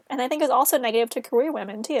negative? And I think it's also negative to career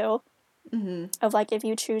women too. Of, like, if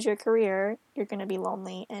you choose your career, you're gonna be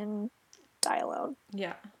lonely and die alone.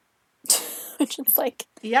 Yeah. Which is like,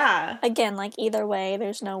 yeah. Again, like, either way,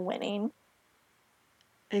 there's no winning.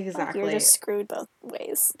 Exactly. Like, you're just screwed both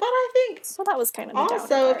ways. But I think so that was kind of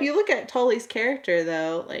also, if you look at Tully's character,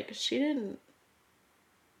 though, like, she didn't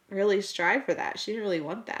really strive for that. She didn't really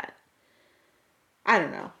want that. I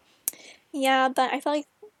don't know. Yeah, but I feel like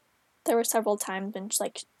there were several times when she,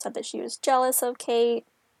 like, said that she was jealous of Kate.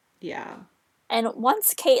 Yeah. And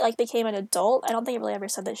once Kate, like, became an adult, I don't think it really ever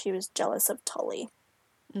said that she was jealous of Tully.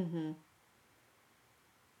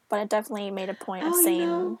 But it definitely made a point of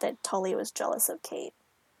saying that Tully was jealous of Kate.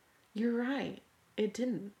 You're right. It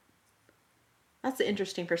didn't. That's an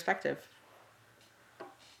interesting perspective.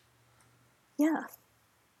 Yeah.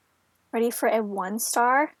 Ready for a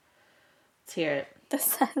 1-star? Let's hear it.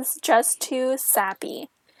 This says, just too sappy. It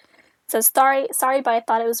says, sorry, but I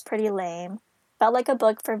thought it was pretty lame. Felt like a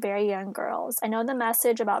book for very young girls. I know the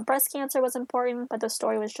message about breast cancer was important, but the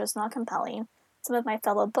story was just not compelling. Some of my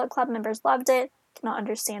fellow book club members loved it. Cannot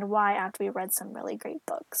understand why after we read some really great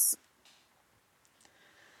books.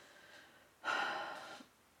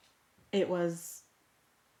 It was,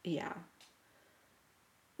 yeah.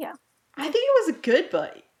 Yeah. I think it was a good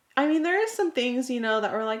book. I mean, there is some things, you know,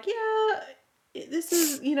 that were like, yeah, this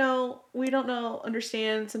is, you know, we don't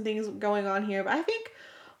understand some things going on here. But I think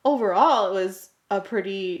overall, it was a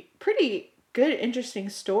pretty good, interesting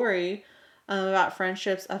story about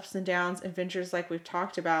friendships, ups and downs, adventures like we've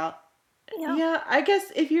talked about. Yeah. Yeah, I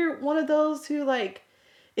guess if you're one of those who like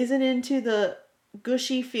isn't into the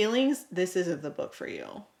gushy feelings, this isn't the book for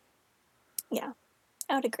you. Yeah,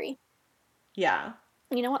 I would agree. Yeah.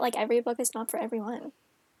 You know what? Like, every book is not for everyone.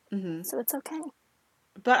 Mm-hmm. So it's okay.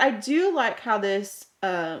 But I do like how this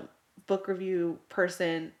book review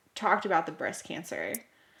person talked about the breast cancer.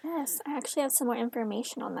 Yes, I actually have some more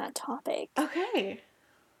information on that topic. Okay.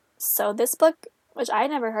 So this book, which I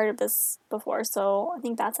never heard of this before, so I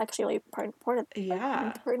think that's actually an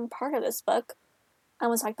important part of this book. I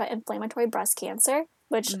was talking about inflammatory breast cancer,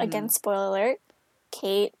 which, again, spoiler alert,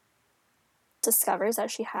 Kate discovers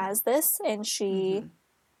that she has this, and she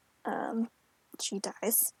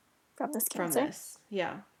dies from this cancer. From this,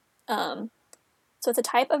 yeah. So it's a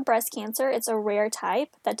type of breast cancer. It's a rare type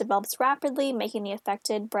that develops rapidly, making the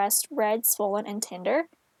affected breast red, swollen, and tender.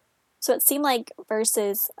 So it seemed like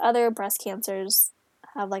versus other breast cancers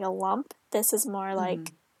have like a lump, this is more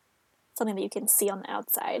like something that you can see on the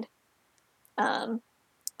outside.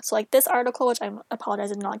 So like this article, which I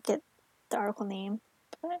apologize, I did not get the article name,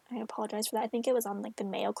 but I apologize for that. I think it was on like the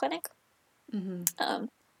Mayo Clinic. But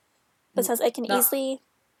it says it can easily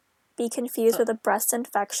be confused with a breast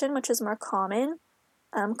infection, which is more common.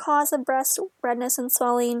 Cause of breast redness and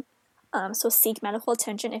swelling. So seek medical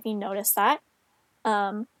attention if you notice that.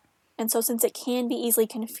 And so since it can be easily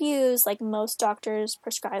confused, like most doctors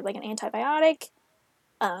prescribe like an antibiotic.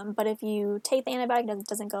 But if you take the antibiotic and it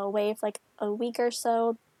doesn't go away for like a week or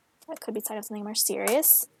so, that could be a sign of something more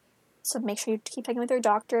serious. So make sure you keep checking with your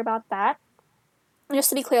doctor about that. And just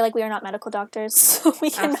to be clear, like we are not medical doctors, so we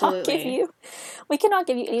cannot give you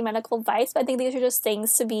any medical advice. But I think these are just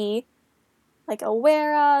things to be like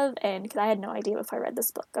aware of, and because I had no idea before I read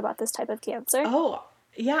this book about this type of cancer. Oh,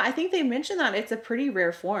 yeah, I think they mentioned that it's a pretty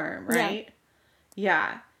rare form, right?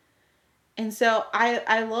 Yeah. And so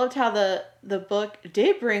I loved how the book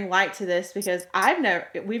did bring light to this because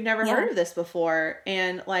we've never heard of this before,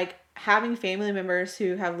 and like having family members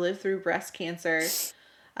who have lived through breast cancer,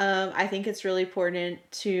 I think it's really important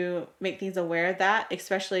to make things aware of that,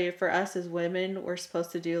 especially for us as women. We're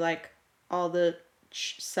supposed to do like all the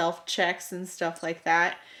self checks and stuff like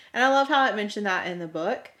that, and I love how it mentioned that in the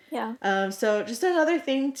book. Yeah. So just another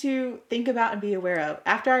thing to think about and be aware of.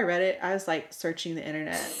 After I read it, I was like searching the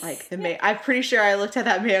internet, like I'm pretty sure I looked at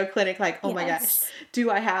that Mayo Clinic, like, oh my gosh,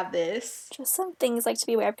 do I have this? Just some things like to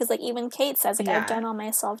be aware of, because like even Kate says, like I've done all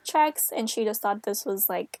my self checks, and she just thought this was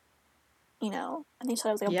like, I think she thought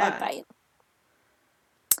it was like a bug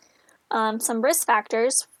bite. Some risk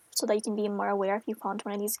factors so that you can be more aware if you fall into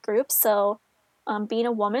one of these groups. So, being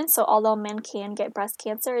a woman, so although men can get breast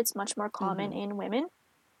cancer, it's much more common in women.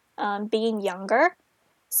 Being younger,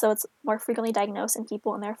 so it's more frequently diagnosed in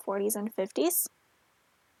people in their 40s and 50s.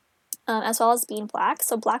 As well as being black.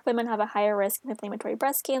 So black women have a higher risk of inflammatory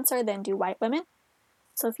breast cancer than do white women.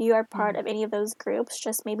 So if you are part of any of those groups,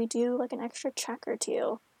 just maybe do like an extra check or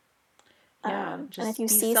two. Yeah, just and if you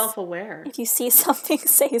be self-aware. If you see something,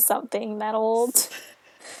 say something. That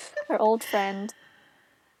our old friend.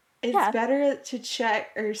 It's better to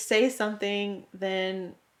check or say something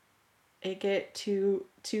than it get too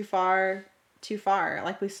far.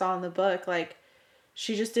 Like we saw in the book, like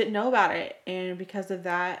she just didn't know about it, and because of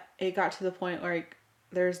that, it got to the point where like,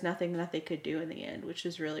 there's nothing that they could do in the end, which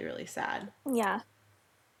is really, really sad. Yeah.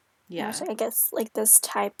 Yeah. I guess like this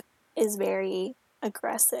type is very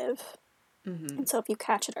aggressive. And so if you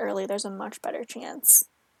catch it early, there's a much better chance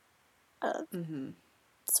of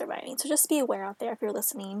surviving. So just be aware out there if you're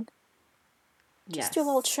listening. Just do a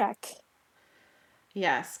little check.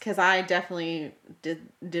 Yes, because I definitely did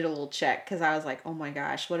a little check because I was like, oh my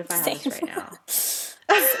gosh, what if I have this right now?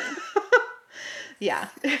 Yeah.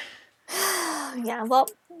 Yeah, well,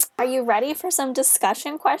 are you ready for some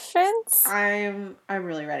discussion questions? I'm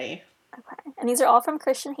really ready. Okay. And these are all from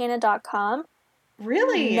christianhannah.com.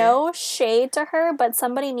 Really? No shade to her, but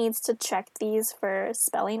somebody needs to check these for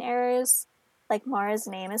spelling errors. Like Mara's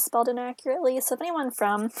name is spelled inaccurately. So if anyone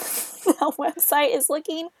from the website is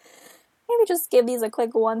looking, maybe just give these a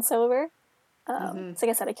quick once over. So like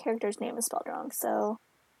I said, a character's name is spelled wrong. So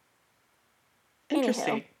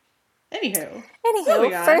interesting. Anywho,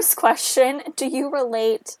 first question: do you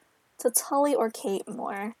relate to Tully or Kate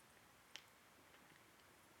more?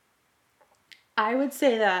 I would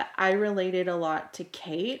say that I related a lot to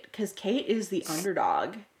Kate because Kate is the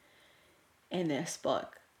underdog in this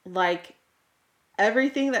book. Like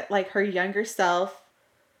everything that like her younger self,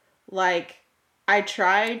 like I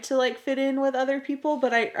tried to like fit in with other people,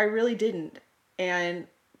 but I really didn't. And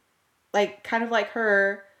like kind of like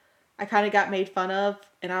her, I kind of got made fun of,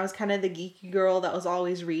 and I was kind of the geeky girl that was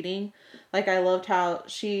always reading. Like, I loved how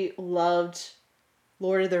she loved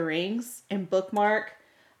Lord of the Rings and Bookmark.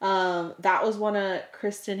 That was one of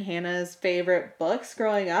Kristen Hanna's favorite books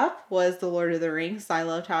growing up, was The Lord of the Rings. So I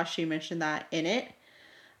loved how she mentioned that in it.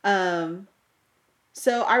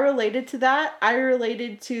 So I related to that. I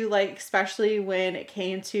related to, like, especially when it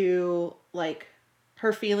came to, like,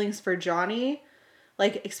 her feelings for Johnny.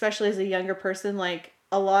 Like, especially as a younger person, like,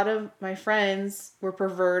 a lot of my friends were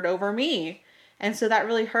preferred over me. And so that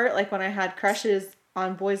really hurt, like, when I had crushes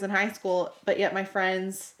on boys in high school, but yet my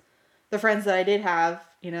friends, the friends that I did have,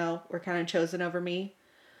 you know, were kind of chosen over me.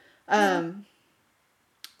 And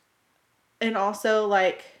also,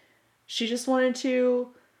 like, she just wanted to,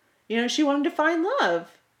 you know, she wanted to find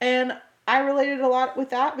love. And I related a lot with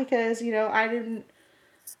that because, you know, I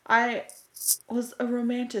was a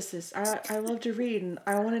romanticist. I loved to read, and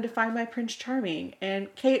I wanted to find my Prince Charming.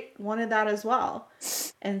 And Kate wanted that as well.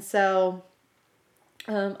 And so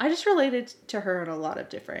I just related to her in a lot of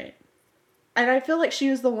different... And I feel like she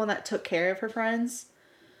was the one that took care of her friends.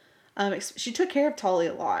 She took care of Tully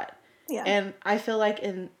a lot. Yeah. And I feel like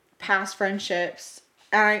in past friendships,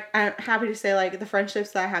 and I'm happy to say, like, the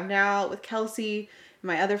friendships that I have now with Kelsey and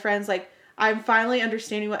my other friends, like, I'm finally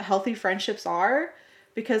understanding what healthy friendships are.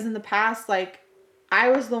 Because in the past, like, I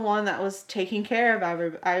was the one that was taking care of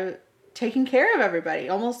everybody,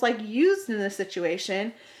 almost like used in this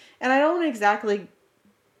situation. And I don't exactly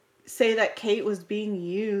say that Kate was being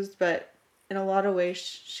used, but in a lot of ways,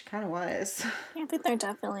 she kind of was. Yeah, I think there are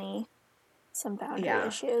definitely some boundary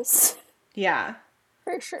issues. Yeah.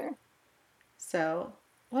 For sure. So,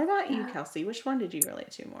 what about you, Kelsey? Which one did you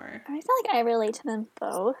relate to more? I feel like I relate to them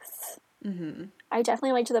both. Mm-hmm. I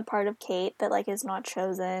definitely relate to the part of Kate that, like, is not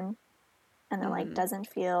chosen and then, like, doesn't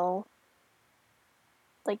feel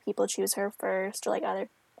like people choose her first, or, like,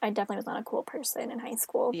 I definitely was not a cool person in high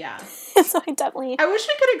school. Yeah. So I wish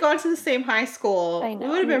we could have gone to the same high school. I know, we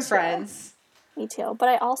would have been friends. Me too. But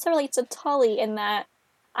I also relate to Tully in that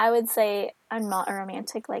I would say I'm not a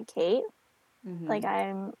romantic like Kate. Mm-hmm. Like,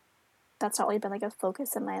 that's not really been, like, a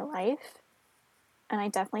focus in my life. And I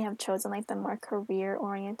definitely have chosen, like, the more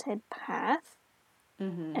career-oriented path.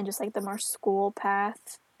 Mm-hmm. And just, like, the more school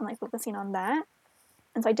path and, like, focusing on that.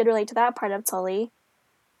 And so I did relate to that part of Tully.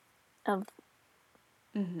 Of,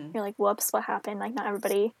 you're like, whoops, what happened? Like, not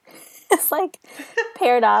everybody is, like,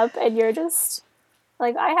 paired up. And you're just,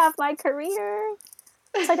 like, I have my career.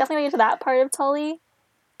 So I definitely related to that part of Tully.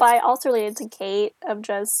 But I also related to Kate of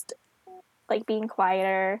just, like, being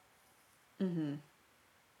quieter. Mm-hmm.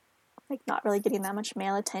 Like, not really getting that much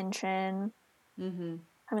male attention. Mm-hmm.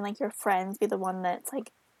 Having, like, your friends be the one that's,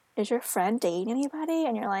 like, is your friend dating anybody?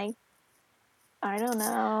 And you're like, I don't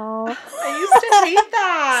know. I used to hate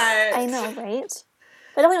that. I know, right?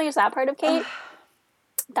 But I definitely use that part of Kate.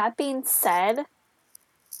 That being said,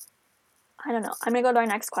 I don't know. I'm going to go to our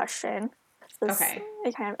next question. Okay.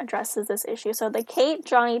 It kind of addresses this issue. So the Kate,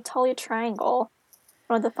 Johnny, Tully triangle,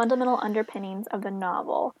 one of the fundamental underpinnings of the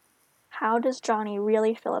novel. How does Johnny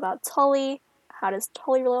really feel about Tully? How does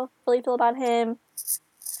Tully really feel about him?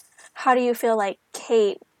 How do you feel like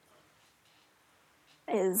Kate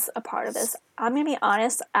is a part of this? I'm going to be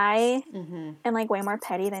honest. I am, like, way more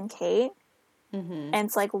petty than Kate. Mm-hmm. And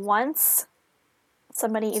it's like, once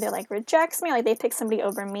somebody either, like, rejects me, like, they pick somebody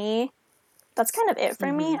over me, that's kind of it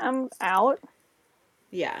for me. I'm out.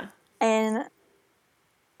 Yeah. And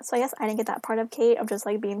so I guess I didn't get that part of Kate of just,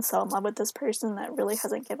 like, being so in love with this person that really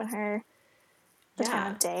hasn't given her the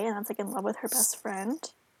time of day, and that's, like, in love with her best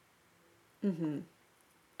friend. Mm-hmm.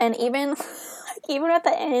 And even at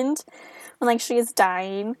the end, when, like, she's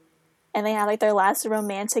dying, and they have, like, their last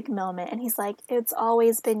romantic moment, and he's like, it's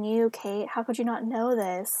always been you, Kate. How could you not know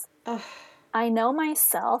this? Ugh. I know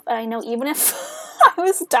myself, and I know even if I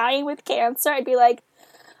was dying with cancer, I'd be like,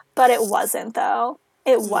 but it wasn't, though.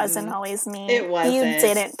 It wasn't always me. It wasn't. You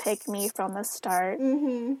didn't pick me from the start.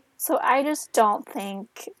 Mm-hmm. So I just don't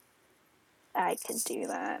think I could do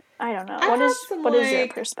that. I don't know. What is your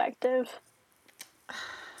perspective?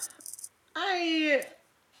 I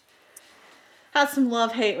had some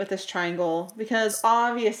love-hate with this triangle because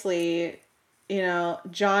obviously, you know,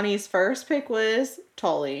 Johnny's first pick was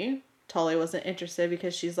Tully. Tully wasn't interested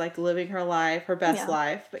because she's, like, living her life, her best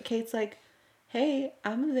life. But Kate's like, hey,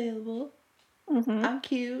 I'm available. Mm-hmm. I'm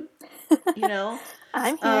cute. You know?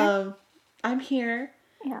 I'm here. I'm here.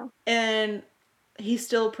 Yeah. And he's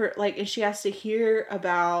still, and she has to hear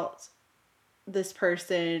about this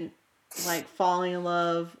person, like, falling in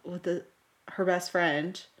love with her best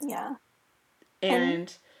friend. Yeah.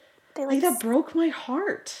 And that broke my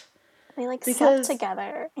heart. They like slept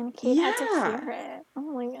together, and Kate had to hear it. Oh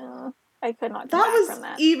my god, I could not come back from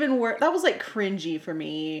that. Even worse. That was like cringy for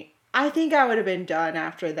me. I think I would have been done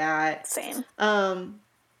after that. Same.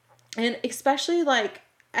 And especially like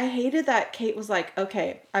I hated that Kate was like,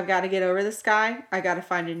 okay, I've got to get over this guy. I got to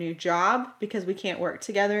find a new job because we can't work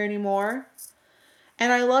together anymore.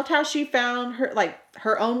 And I loved how she found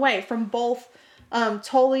her own way from both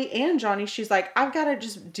Tully and Johnny. She's like, I've got to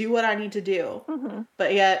just do what I need to do. Mm-hmm.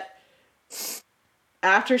 But yet,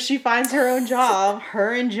 after she finds her own job,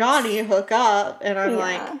 her and Johnny hook up. And I'm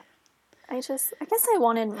like... I guess I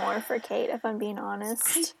wanted more for Kate, if I'm being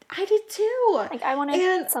honest. I did too. Like, I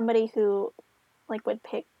wanted somebody who, like, would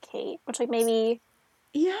pick Kate, which, like, maybe...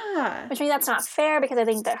 Yeah. Which maybe that's not fair, because I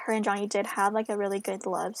think that her and Johnny did have, like, a really good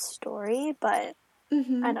love story, but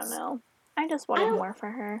I don't know. I just wanted more for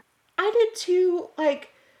her. I did too.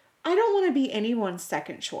 Like, I don't want to be anyone's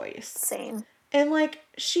second choice. Same. And, like,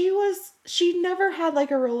 she never had,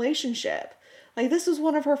 like, a relationship. Like, this was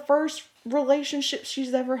one of her first relationships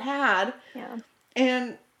she's ever had. Yeah.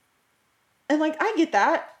 And like, I get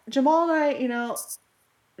that. Jamal and I,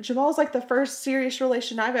 Jamal's, like, the first serious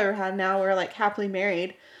relation I've ever had now. We're, like, happily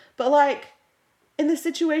married. But, like, in this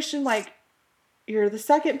situation, like, you're the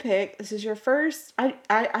second pick. This is your first. I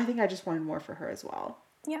think I just wanted more for her as well.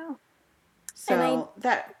 Yeah. So,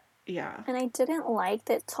 And I didn't like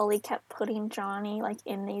that Tully kept putting Johnny, like,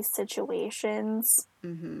 in these situations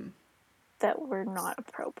that were not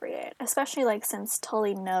appropriate. Especially, like, since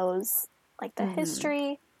Tully knows, like, the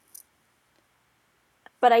history.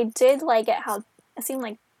 But I did like it how it seemed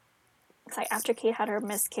like, it's like after Kate had her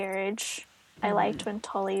miscarriage, I liked when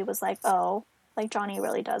Tully was like, oh, like, Johnny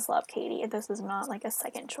really does love Katie, and this is not, like, a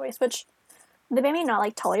second choice. Which, they made me not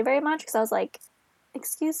like Tully very much, because I was like,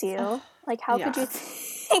 excuse you, like, how could you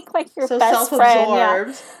think, like, your best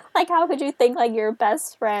friend, like, how could you think, like, your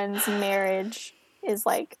best friend's marriage is,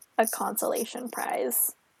 like, a consolation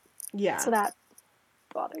prize? Yeah. So that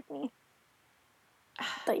bothered me.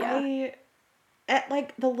 But yeah. At,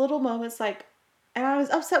 like, the little moments, like, and I was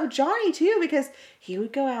upset with Johnny, too, because he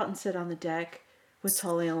would go out and sit on the deck with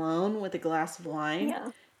Tully alone with a glass of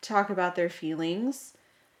wine, talk about their feelings.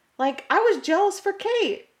 Like, I was jealous for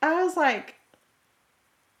Kate. I was like...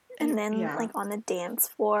 And then, like, on the dance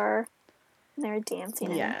floor, they were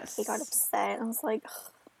dancing, and he got upset. I was like...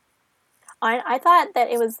 I thought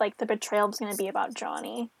that it was, like, the betrayal was going to be about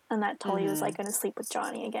Johnny, and that Tully was, like, going to sleep with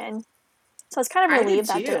Johnny again. So I was kind of relieved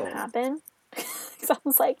that didn't happen. Because I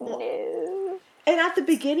was like, no. And at the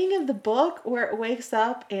beginning of the book, where it wakes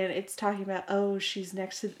up and it's talking about, oh, she's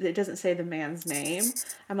next to... It doesn't say the man's name.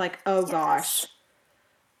 I'm like, oh, gosh.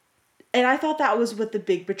 And I thought that was what the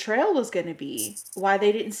big betrayal was going to be. Why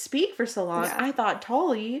they didn't speak for so long. I thought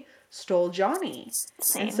Tully stole Johnny.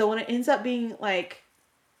 Same. And so when it ends up being, like,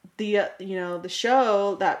 the, the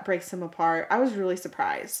show that breaks them apart, I was really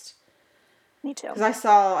surprised. Me too. Because I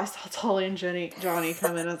saw Tully and Johnny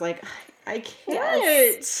come in. I was like, I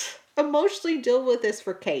can't emotionally deal with this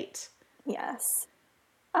for Kate. Yes.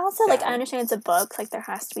 Also, like, I understand it's a book. Like, there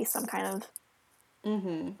has to be some kind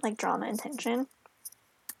of, like, drama and tension.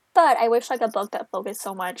 But I wish, like, a book that focused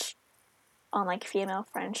so much on, like, female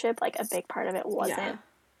friendship, like, a big part of it wasn't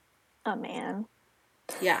a man.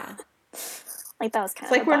 Yeah. Like, that was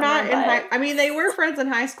kind of like, we're not in high... I mean, they were friends in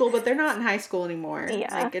high school, but they're not in high school anymore.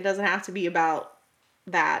 Yeah. Like, it doesn't have to be about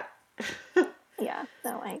that. Yeah.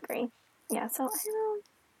 No, I agree. Yeah, so, I don't know.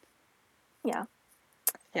 Yeah.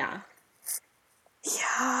 Yeah.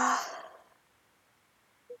 Yeah.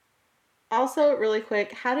 Also, really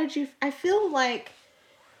quick, how did you... I feel like,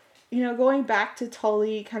 going back to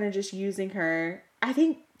Tully kind of just using her, I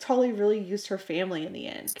think Tully really used her family in the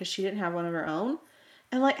end, because she didn't have one of her own.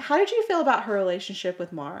 And, like, how did you feel about her relationship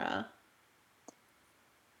with Mara?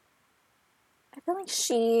 I feel like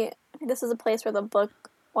this is a place where the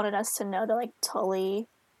book wanted us to know that, like, Tully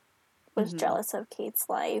was jealous of Kate's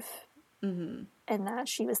life. And that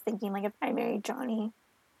she was thinking, like, if I married Johnny,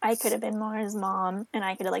 I could have been Mara's mom, and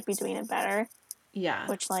I could, like, be doing it better. Yeah.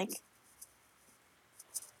 Which, like,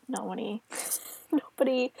 nobody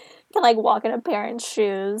can, like, walk in a parent's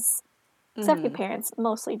shoes. Except for parents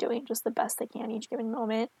mostly doing just the best they can each given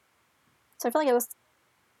moment. So I feel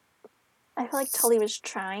like Tully was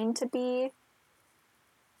trying to be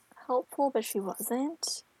helpful, but she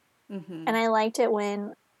wasn't. And I liked it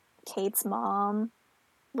when Kate's mom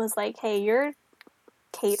was like, hey, you're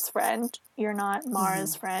Kate's friend. You're not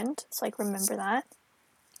Mara's friend. So, like, remember that.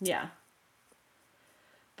 Yeah.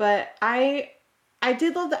 But I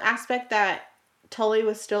did love the aspect that Tully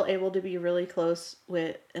was still able to be really close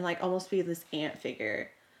with, and, like, almost be this aunt figure.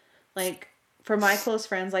 Like, for my close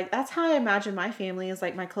friends, like, that's how I imagine my family is,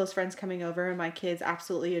 like, my close friends coming over and my kids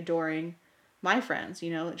absolutely adoring my friends,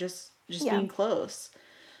 you know, just being close.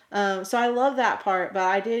 So I love that part, but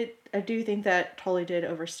I do think that Tully did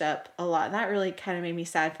overstep a lot. And that really kind of made me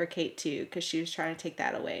sad for Kate too, because she was trying to take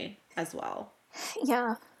that away as well.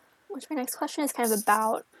 Yeah. Which my next question is kind of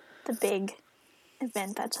about the big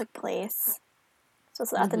event that took place. So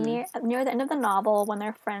it's at near the end of the novel, when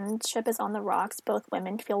their friendship is on the rocks, both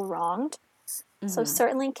women feel wronged. So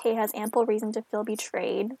certainly Kate has ample reason to feel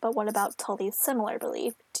betrayed, but what about Tully's similar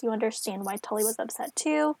belief? Do you understand why Tully was upset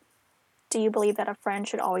too? Do you believe that a friend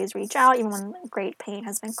should always reach out even when great pain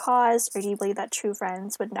has been caused, or do you believe that true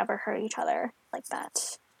friends would never hurt each other like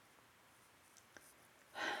that?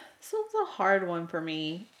 This one's a hard one for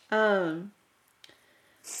me. I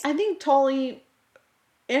think Tully,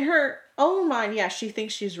 in her own mind, yeah, she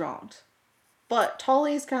thinks she's wronged. But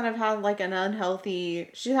Tully's kind of had like an unhealthy,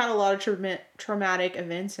 she's had a lot of traumatic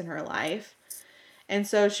events in her life. And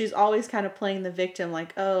so she's always kind of playing the victim,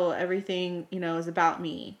 like, oh, everything, you know, is about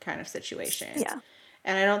me kind of situation. Yeah.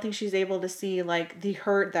 And I don't think she's able to see, like, the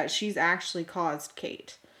hurt that she's actually caused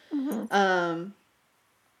Kate.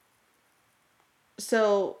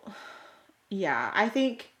 So, yeah, I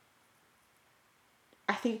think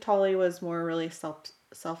Tully was more really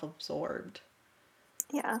self-absorbed.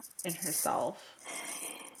 Yeah. In herself.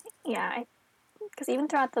 Yeah, because even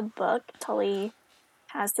throughout the book, Tully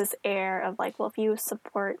has this air of like, well, if you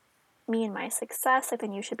support me and my success, like,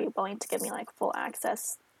 then you should be willing to give me like full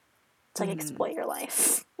access to like exploit your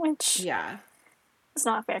life, which is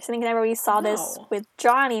not fair. So I think whenever we saw this with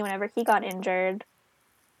Johnny, whenever he got injured,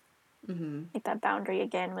 like that boundary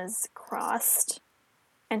again was crossed,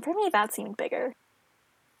 and for me that seemed bigger.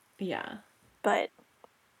 Yeah, but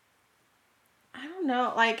I don't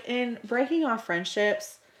know. Like, in breaking off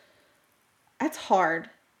friendships, that's hard,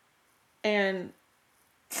 and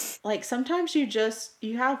like sometimes you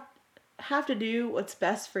have to do what's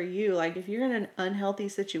best for you. Like, if you're in an unhealthy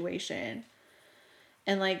situation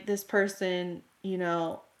and like this person, you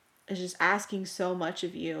know, is just asking so much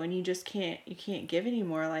of you and you can't give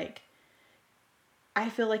anymore, like, I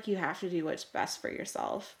feel like you have to do what's best for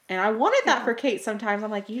yourself. And I wanted that for Kate sometimes.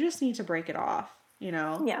 I'm like, you just need to break it off, you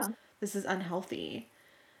know? Yeah. This is unhealthy.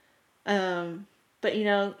 But you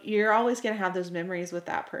know, you're always going to have those memories with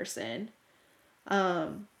that person.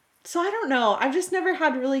 So I don't know. I've just never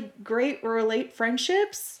had really great relate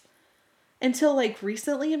friendships until like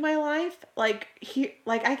recently in my life. Like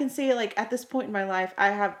I can say like at this point in my life, I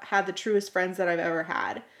have had the truest friends that I've ever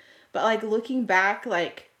had. But like looking back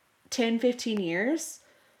like 10, 15 years,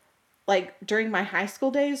 like during my high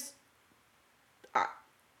school days,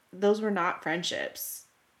 those were not friendships.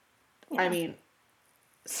 Yeah. I mean,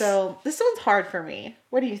 so this one's hard for me.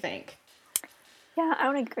 What do you think? Yeah, I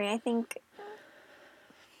would agree. I think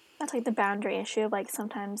that's like the boundary issue. Like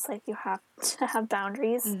sometimes like you have to have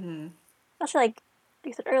boundaries. Especially like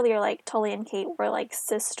you said earlier, like Tully and Kate were like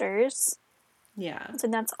sisters. Yeah. So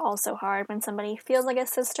that's also hard when somebody feels like a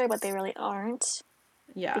sister but they really aren't.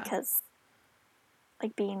 Yeah. Because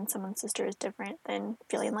like being someone's sister is different than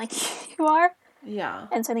feeling like you are. Yeah.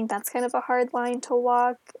 And so I think that's kind of a hard line to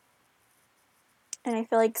walk. And I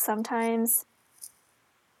feel like sometimes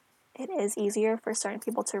it is easier for certain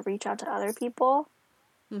people to reach out to other people.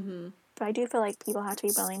 But I do feel like people have to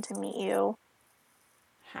be willing to meet you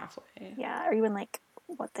halfway. Yeah, or even like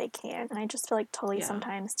what they can. And I just feel like Tully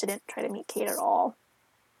sometimes didn't try to meet Kate at all.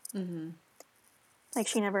 Like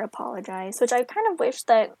she never apologized, which I kind of wish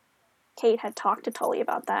that Kate had talked to Tully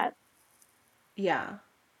about that. Yeah.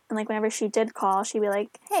 And like whenever she did call, she'd be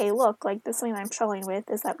like, hey, look, like this is something I'm struggling with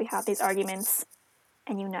is that we have these arguments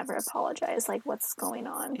and you never apologize. Like what's going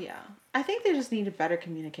on? Yeah. I think they just needed better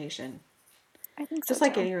communication. I think so just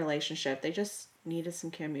like any relationship, they just needed some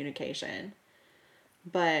communication.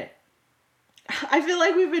 But I feel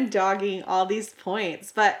like we've been dogging all these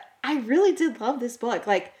points, but I really did love this book.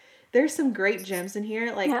 Like, there's some great gems in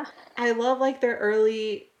here. Like, I love like their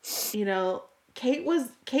early, you know, Kate was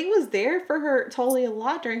there for her Tully a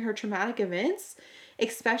lot during her traumatic events,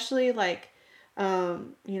 especially like,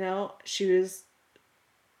 you know, she was.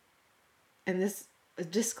 And this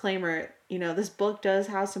disclaimer, you know, this book does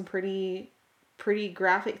have some pretty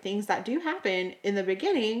graphic things that do happen in the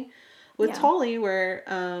beginning with Tully, where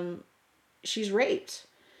she's raped.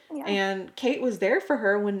 Yeah. And Kate was there for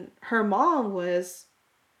her when her mom was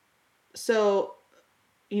so,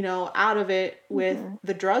 you know, out of it with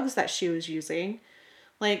the drugs that she was using.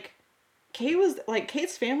 Like,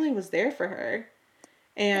 Kate's family was there for her.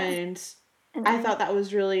 And I thought that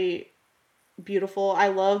was really beautiful. I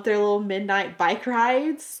love their little midnight bike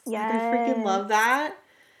rides. Yes. I freaking love that.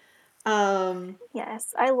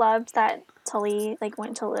 Yes, I loved that Tully like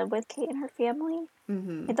went to live with Kate and her family.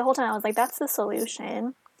 Mm-hmm. Like, the whole time I was like, that's the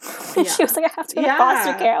solution. When Yeah. she was like, I have to go to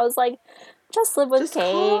foster care, I was like, just live with Just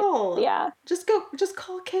Kate. call. Yeah. Just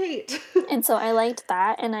call Kate. And so I liked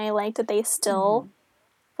that, and I liked that they still Mm-hmm.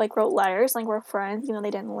 like wrote letters, like were friends, even though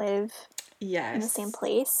they didn't live in the same Yes.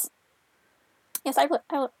 place. Yes,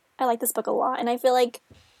 I like this book a lot, and I feel like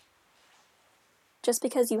just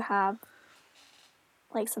because you have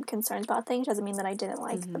like some concerns about things doesn't mean that I didn't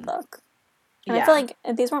like the book. And I feel like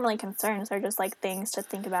these weren't really concerns; they're just like things to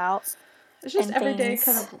think about. It's just and everyday things,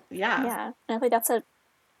 kind of yeah. And I think that's a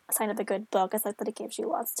sign of a good book. Is like that it gives you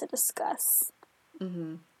lots to discuss.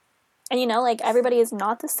 Mm-hmm. And you know, like everybody is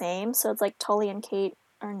not the same, so it's like Tully and Kate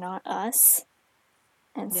are not us,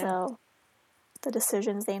 and so the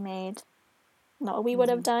decisions they made, not what we would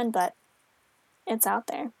have done, but it's out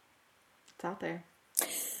there. It's out there.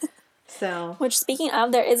 So, Which, speaking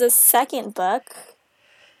of, there is a second book.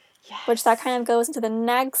 Yes. Which that kind of goes into the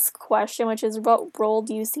next question, which is what role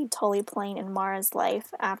do you see Tully playing in Mara's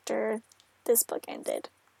life after this book ended?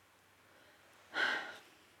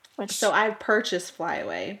 So I purchased Fly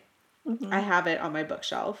Away. Mm-hmm. I have it on my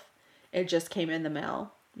bookshelf. It just came in the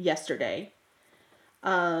mail yesterday.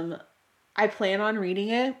 I plan on reading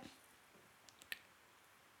it.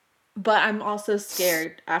 But I'm also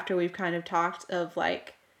scared after we've kind of talked of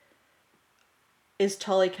like, is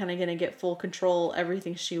Tully kind of going to get full control,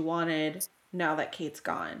 everything she wanted now that Kate's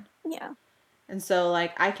gone? Yeah. And so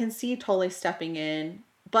like I can see Tully stepping in,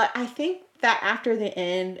 but I think that after the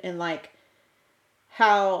end and like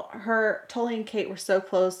how Tully and Kate were so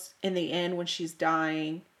close in the end when she's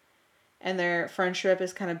dying and their friendship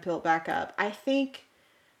is kind of built back up. I think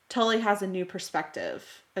Tully has a new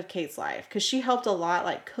perspective of Kate's life because she helped a lot,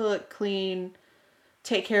 like cook, clean,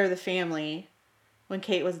 take care of the family when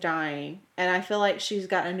Kate was dying. And I feel like she's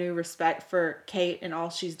got a new respect for Kate and all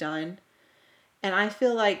she's done. And I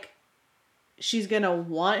feel like she's going to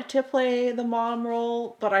want to play the mom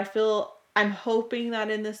role, but I'm hoping that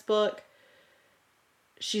in this book,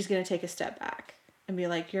 she's going to take a step back and be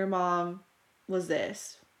like, your mom was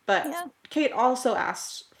this. But Kate also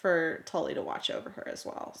asked for Tully to watch over her as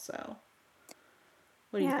well. So,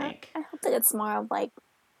 what do you think? I hope that it's more of like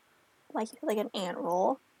an aunt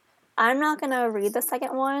role. I'm not going to read the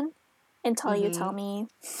second one until you tell me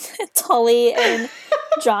Tully and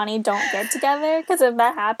Johnny don't get together. Because if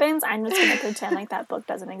that happens, I'm just going to pretend like that book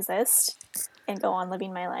doesn't exist and go on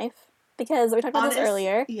living my life. Because we talked about this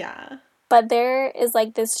earlier. Yeah. But there is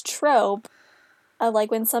like this trope of like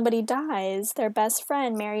when somebody dies, their best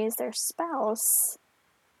friend marries their spouse.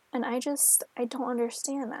 And I don't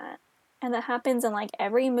understand that. And that happens in like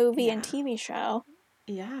every movie and TV show.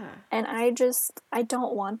 Yeah. And I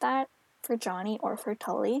don't want that for Johnny or for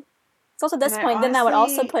Tully. So also at this point, then that would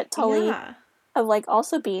also put Tully of like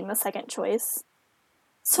also being the second choice.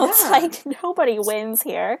 So it's like nobody wins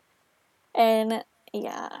here. And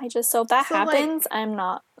so if that happens, like, I'm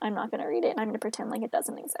not gonna read it and I'm gonna pretend like it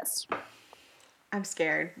doesn't exist. I'm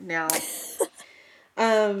scared now.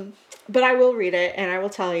 But I will read it and I will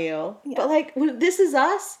tell you. Yeah. But like when This Is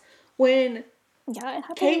Us, when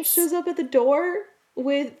Kate shows up at the door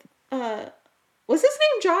with was his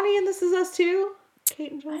name Johnny in This Is Us too?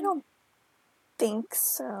 Kate and Johnny? I don't think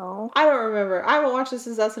so. I don't remember. I haven't watched This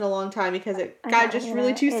Is Us in a long time because it got just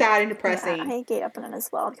really too sad and depressing. Yeah, I gave up on it as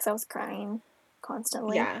well because I was crying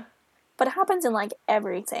constantly. Yeah. But it happens in like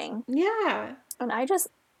everything. Yeah. And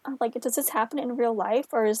I'm like, does this happen in real life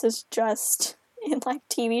or is this just in like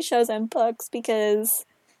TV shows and books? Because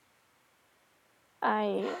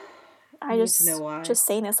I just know why. Just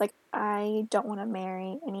saying this, like, I don't want to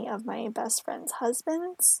marry any of my best friend's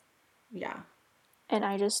husbands. Yeah. And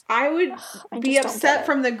I would be upset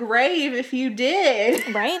from the grave if you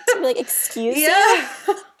did. Right? To be like, excuse me? Yeah.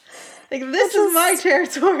 Like, this is my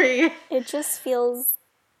territory. It just feels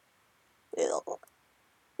gross.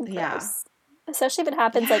 Yeah. Especially if it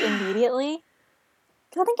happens like immediately.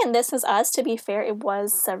 Because I think in This Is Us, to be fair, it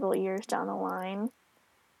was several years down the line.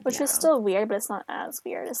 Which is still weird, but it's not as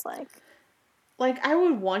weird as like... Like, I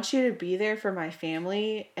would want you to be there for my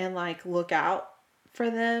family and, like, look out for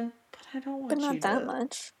them, but I don't want you to... But not that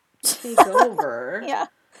much. Take over. Yeah.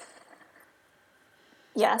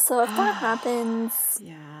 Yeah, so if that happens...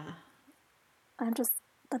 Yeah.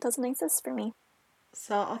 That doesn't exist for me.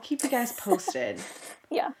 So I'll keep you guys posted.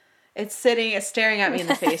 Yeah. It's staring at me in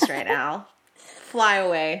the face right now. Fly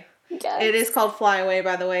Away. Yes. It is called Fly Away,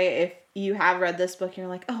 by the way, if you have read this book and you're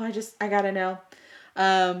like, oh, I gotta know.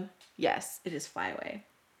 Yes, it is Fly Away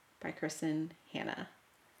by Kristen Hanna.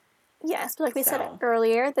 Yes, but like we said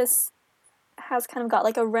earlier, this has kind of got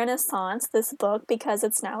like a renaissance, this book, because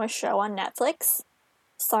it's now a show on Netflix.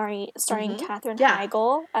 Starring Katherine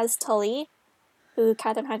Heigl as Tully, who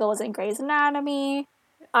Katherine Heigl was in Grey's Anatomy.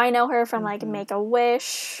 I know her from like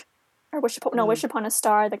Make-A-Wish, or Wish Upon a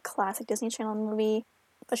Star, the classic Disney Channel movie.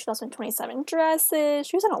 But she's also in 27 Dresses.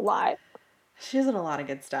 She was in a lot. She's in a lot of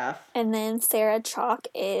good stuff. And then Sarah Chalke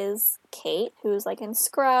is Kate, who's like in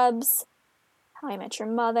Scrubs, How I Met Your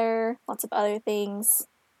Mother, lots of other things.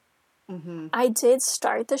 Mm-hmm. I did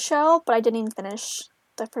start the show, but I didn't even finish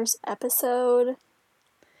the first episode.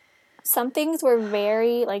 Some things were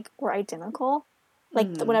were identical. Like,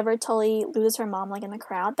 whenever Tully loses her mom, like, in the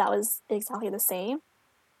crowd, that was exactly the same.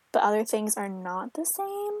 But other things are not the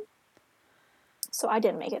same. So I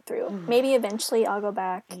didn't make it through. Maybe eventually I'll go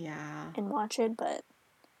back and watch it, but...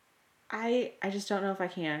 I just don't know if I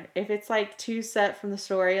can. If it's, like, too set from the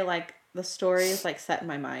story, like, the story is, like, set in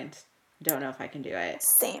my mind. I don't know if I can do it.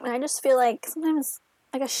 Same. And I just feel like sometimes,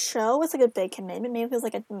 like, a show is, like, a big commitment. Maybe if it was,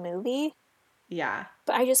 like, a movie. Yeah.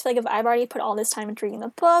 But I just feel like if I've already put all this time into reading the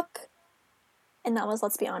book, and that was,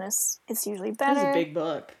 let's be honest, it's usually better. It was a big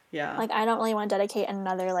book. Yeah. Like, I don't really want to dedicate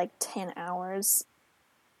another, like, 10 hours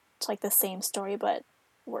to, like, the same story, but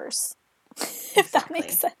worse. If that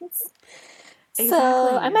makes sense. Exactly.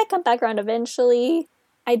 So, I might come back around eventually.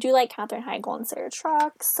 I do like Katherine Heigl and Sarah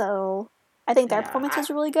Chalke, so I think their performance was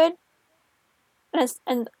really good.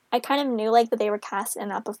 And I kind of knew, like, that they were cast in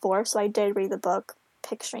that before, so I did read the book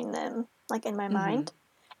picturing them, like, in my mind.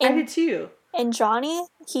 And, I did too. And Johnny,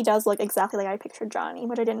 he does look exactly like I pictured Johnny,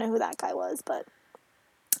 which I didn't know who that guy was, but...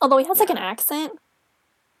 Although he has, like, an accent.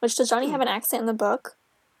 Which, does Johnny have an accent in the book?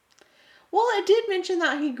 Well, it did mention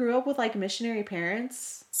that he grew up with, like, missionary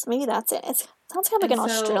parents. So maybe that's it. It sounds kind of like an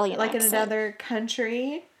Australian like, accent. In another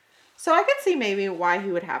country. So I could see maybe why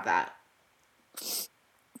he would have that.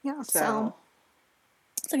 Yeah, so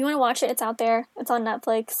if you want to watch it, it's out there. It's on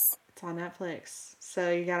Netflix. It's on Netflix. So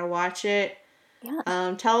you gotta watch it.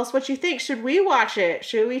 Yeah. Tell us what you think. Should we watch it?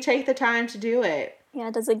 Should we take the time to do it? Yeah,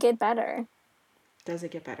 does it get better? Does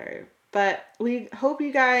it get better? But we hope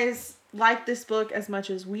you guys like this book as much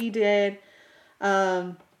as we did.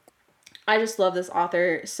 I just love this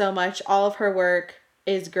author so much. All of her work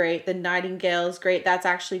is great. The Nightingale is great. That's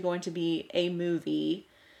actually going to be a movie.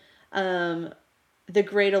 The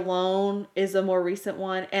Great Alone is a more recent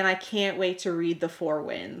one, and I can't wait to read The Four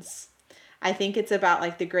Winds. I think it's about,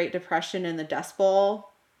 like, the Great Depression and the Dust Bowl.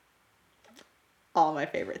 All my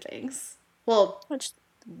favorite things. Well,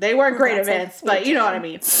 they weren't great events, but you know what I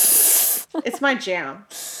mean. It's my jam.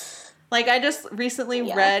 Like, I just recently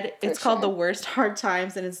read, it's called The Worst Hard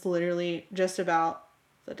Times, and it's literally just about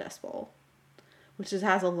the Dust Bowl. Which just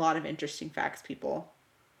has a lot of interesting facts, people,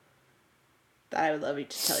 that I would love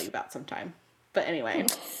to tell you about sometime. But anyway.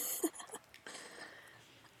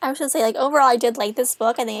 I was just say, like, overall, I did like this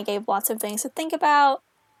book. I think it gave lots of things to think about,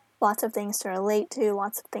 lots of things to relate to,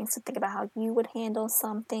 lots of things to think about how you would handle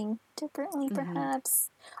something differently, perhaps.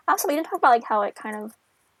 Also, we didn't talk about, like, how it kind of,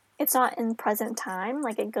 it's not in present time.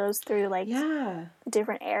 Like, it goes through, like,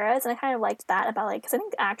 different eras. And I kind of liked that about, like, because I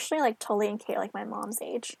think actually, like, Tully and Kate are, like, my mom's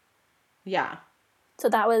age. Yeah. So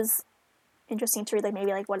that was interesting to read, like,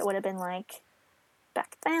 maybe, like, what it would have been like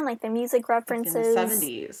back then, like the music references, like in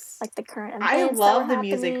the 70s, like the current events. I love the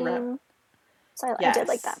music So I did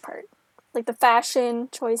like that part, like the fashion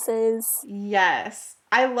choices. Yes,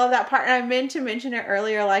 I love that part, and I meant to mention it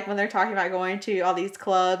earlier, like when they're talking about going to all these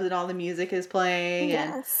clubs and all the music is playing,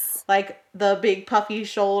 and like the big puffy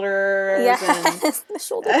shoulders, and the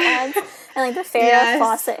shoulder pads, and like the Farrah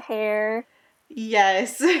Fawcett hair.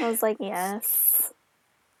 Yes, I was like, yes.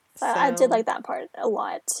 So I did like that part a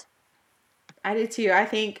lot. I did too. I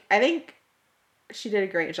think she did a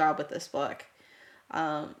great job with this book.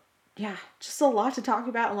 Yeah, just a lot to talk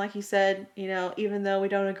about, and like you said, you know, even though we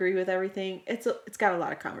don't agree with everything, it's got a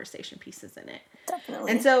lot of conversation pieces in it.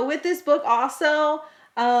 Definitely. And so with this book also,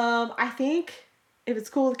 I think if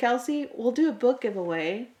it's cool with Kelsey, we'll do a book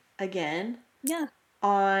giveaway again. Yeah.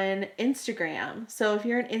 On Instagram. So if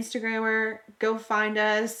you're an Instagrammer, go find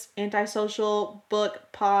us, Antisocial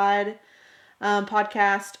Book Pod.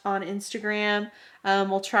 Podcast on Instagram.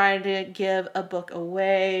 We'll try to give a book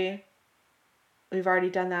away. We've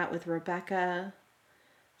already done that with Rebecca.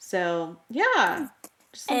 So, yeah.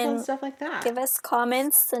 Just some fun stuff like that. Give us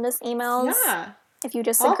comments, send us emails. Yeah. If you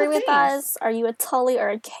disagree with us, are you a Tully or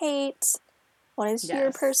a Kate? What is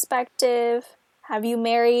your perspective? Have you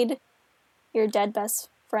married your dead best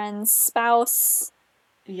friend's spouse?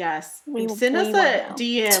 Yes. Send us a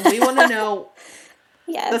DM. We want to know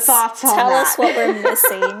the thoughts on that. Tell us what we're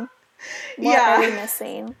missing. What are we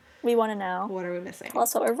missing? We want to know. What are we missing? Tell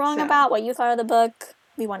us what we're wrong about, what you thought of the book.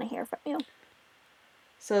 We want to hear from you.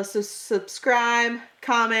 So subscribe,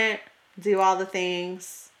 comment, do all the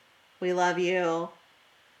things. We love you.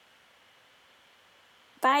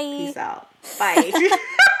 Bye. Peace out. Bye.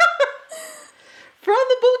 From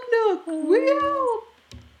the Book Nook. We out.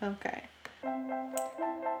 Okay.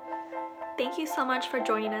 Thank you so much for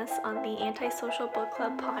joining us on the Antisocial Book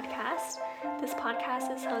Club podcast. This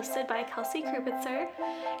podcast is hosted by Kelsey Krubitzer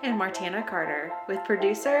and Martana Carter, with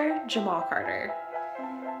producer Jamal Carter.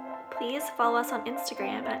 Please follow us on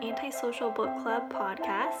Instagram at Antisocial Book Club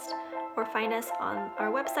Podcast, or find us on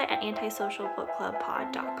our website at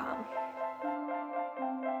antisocialbookclubpod.com.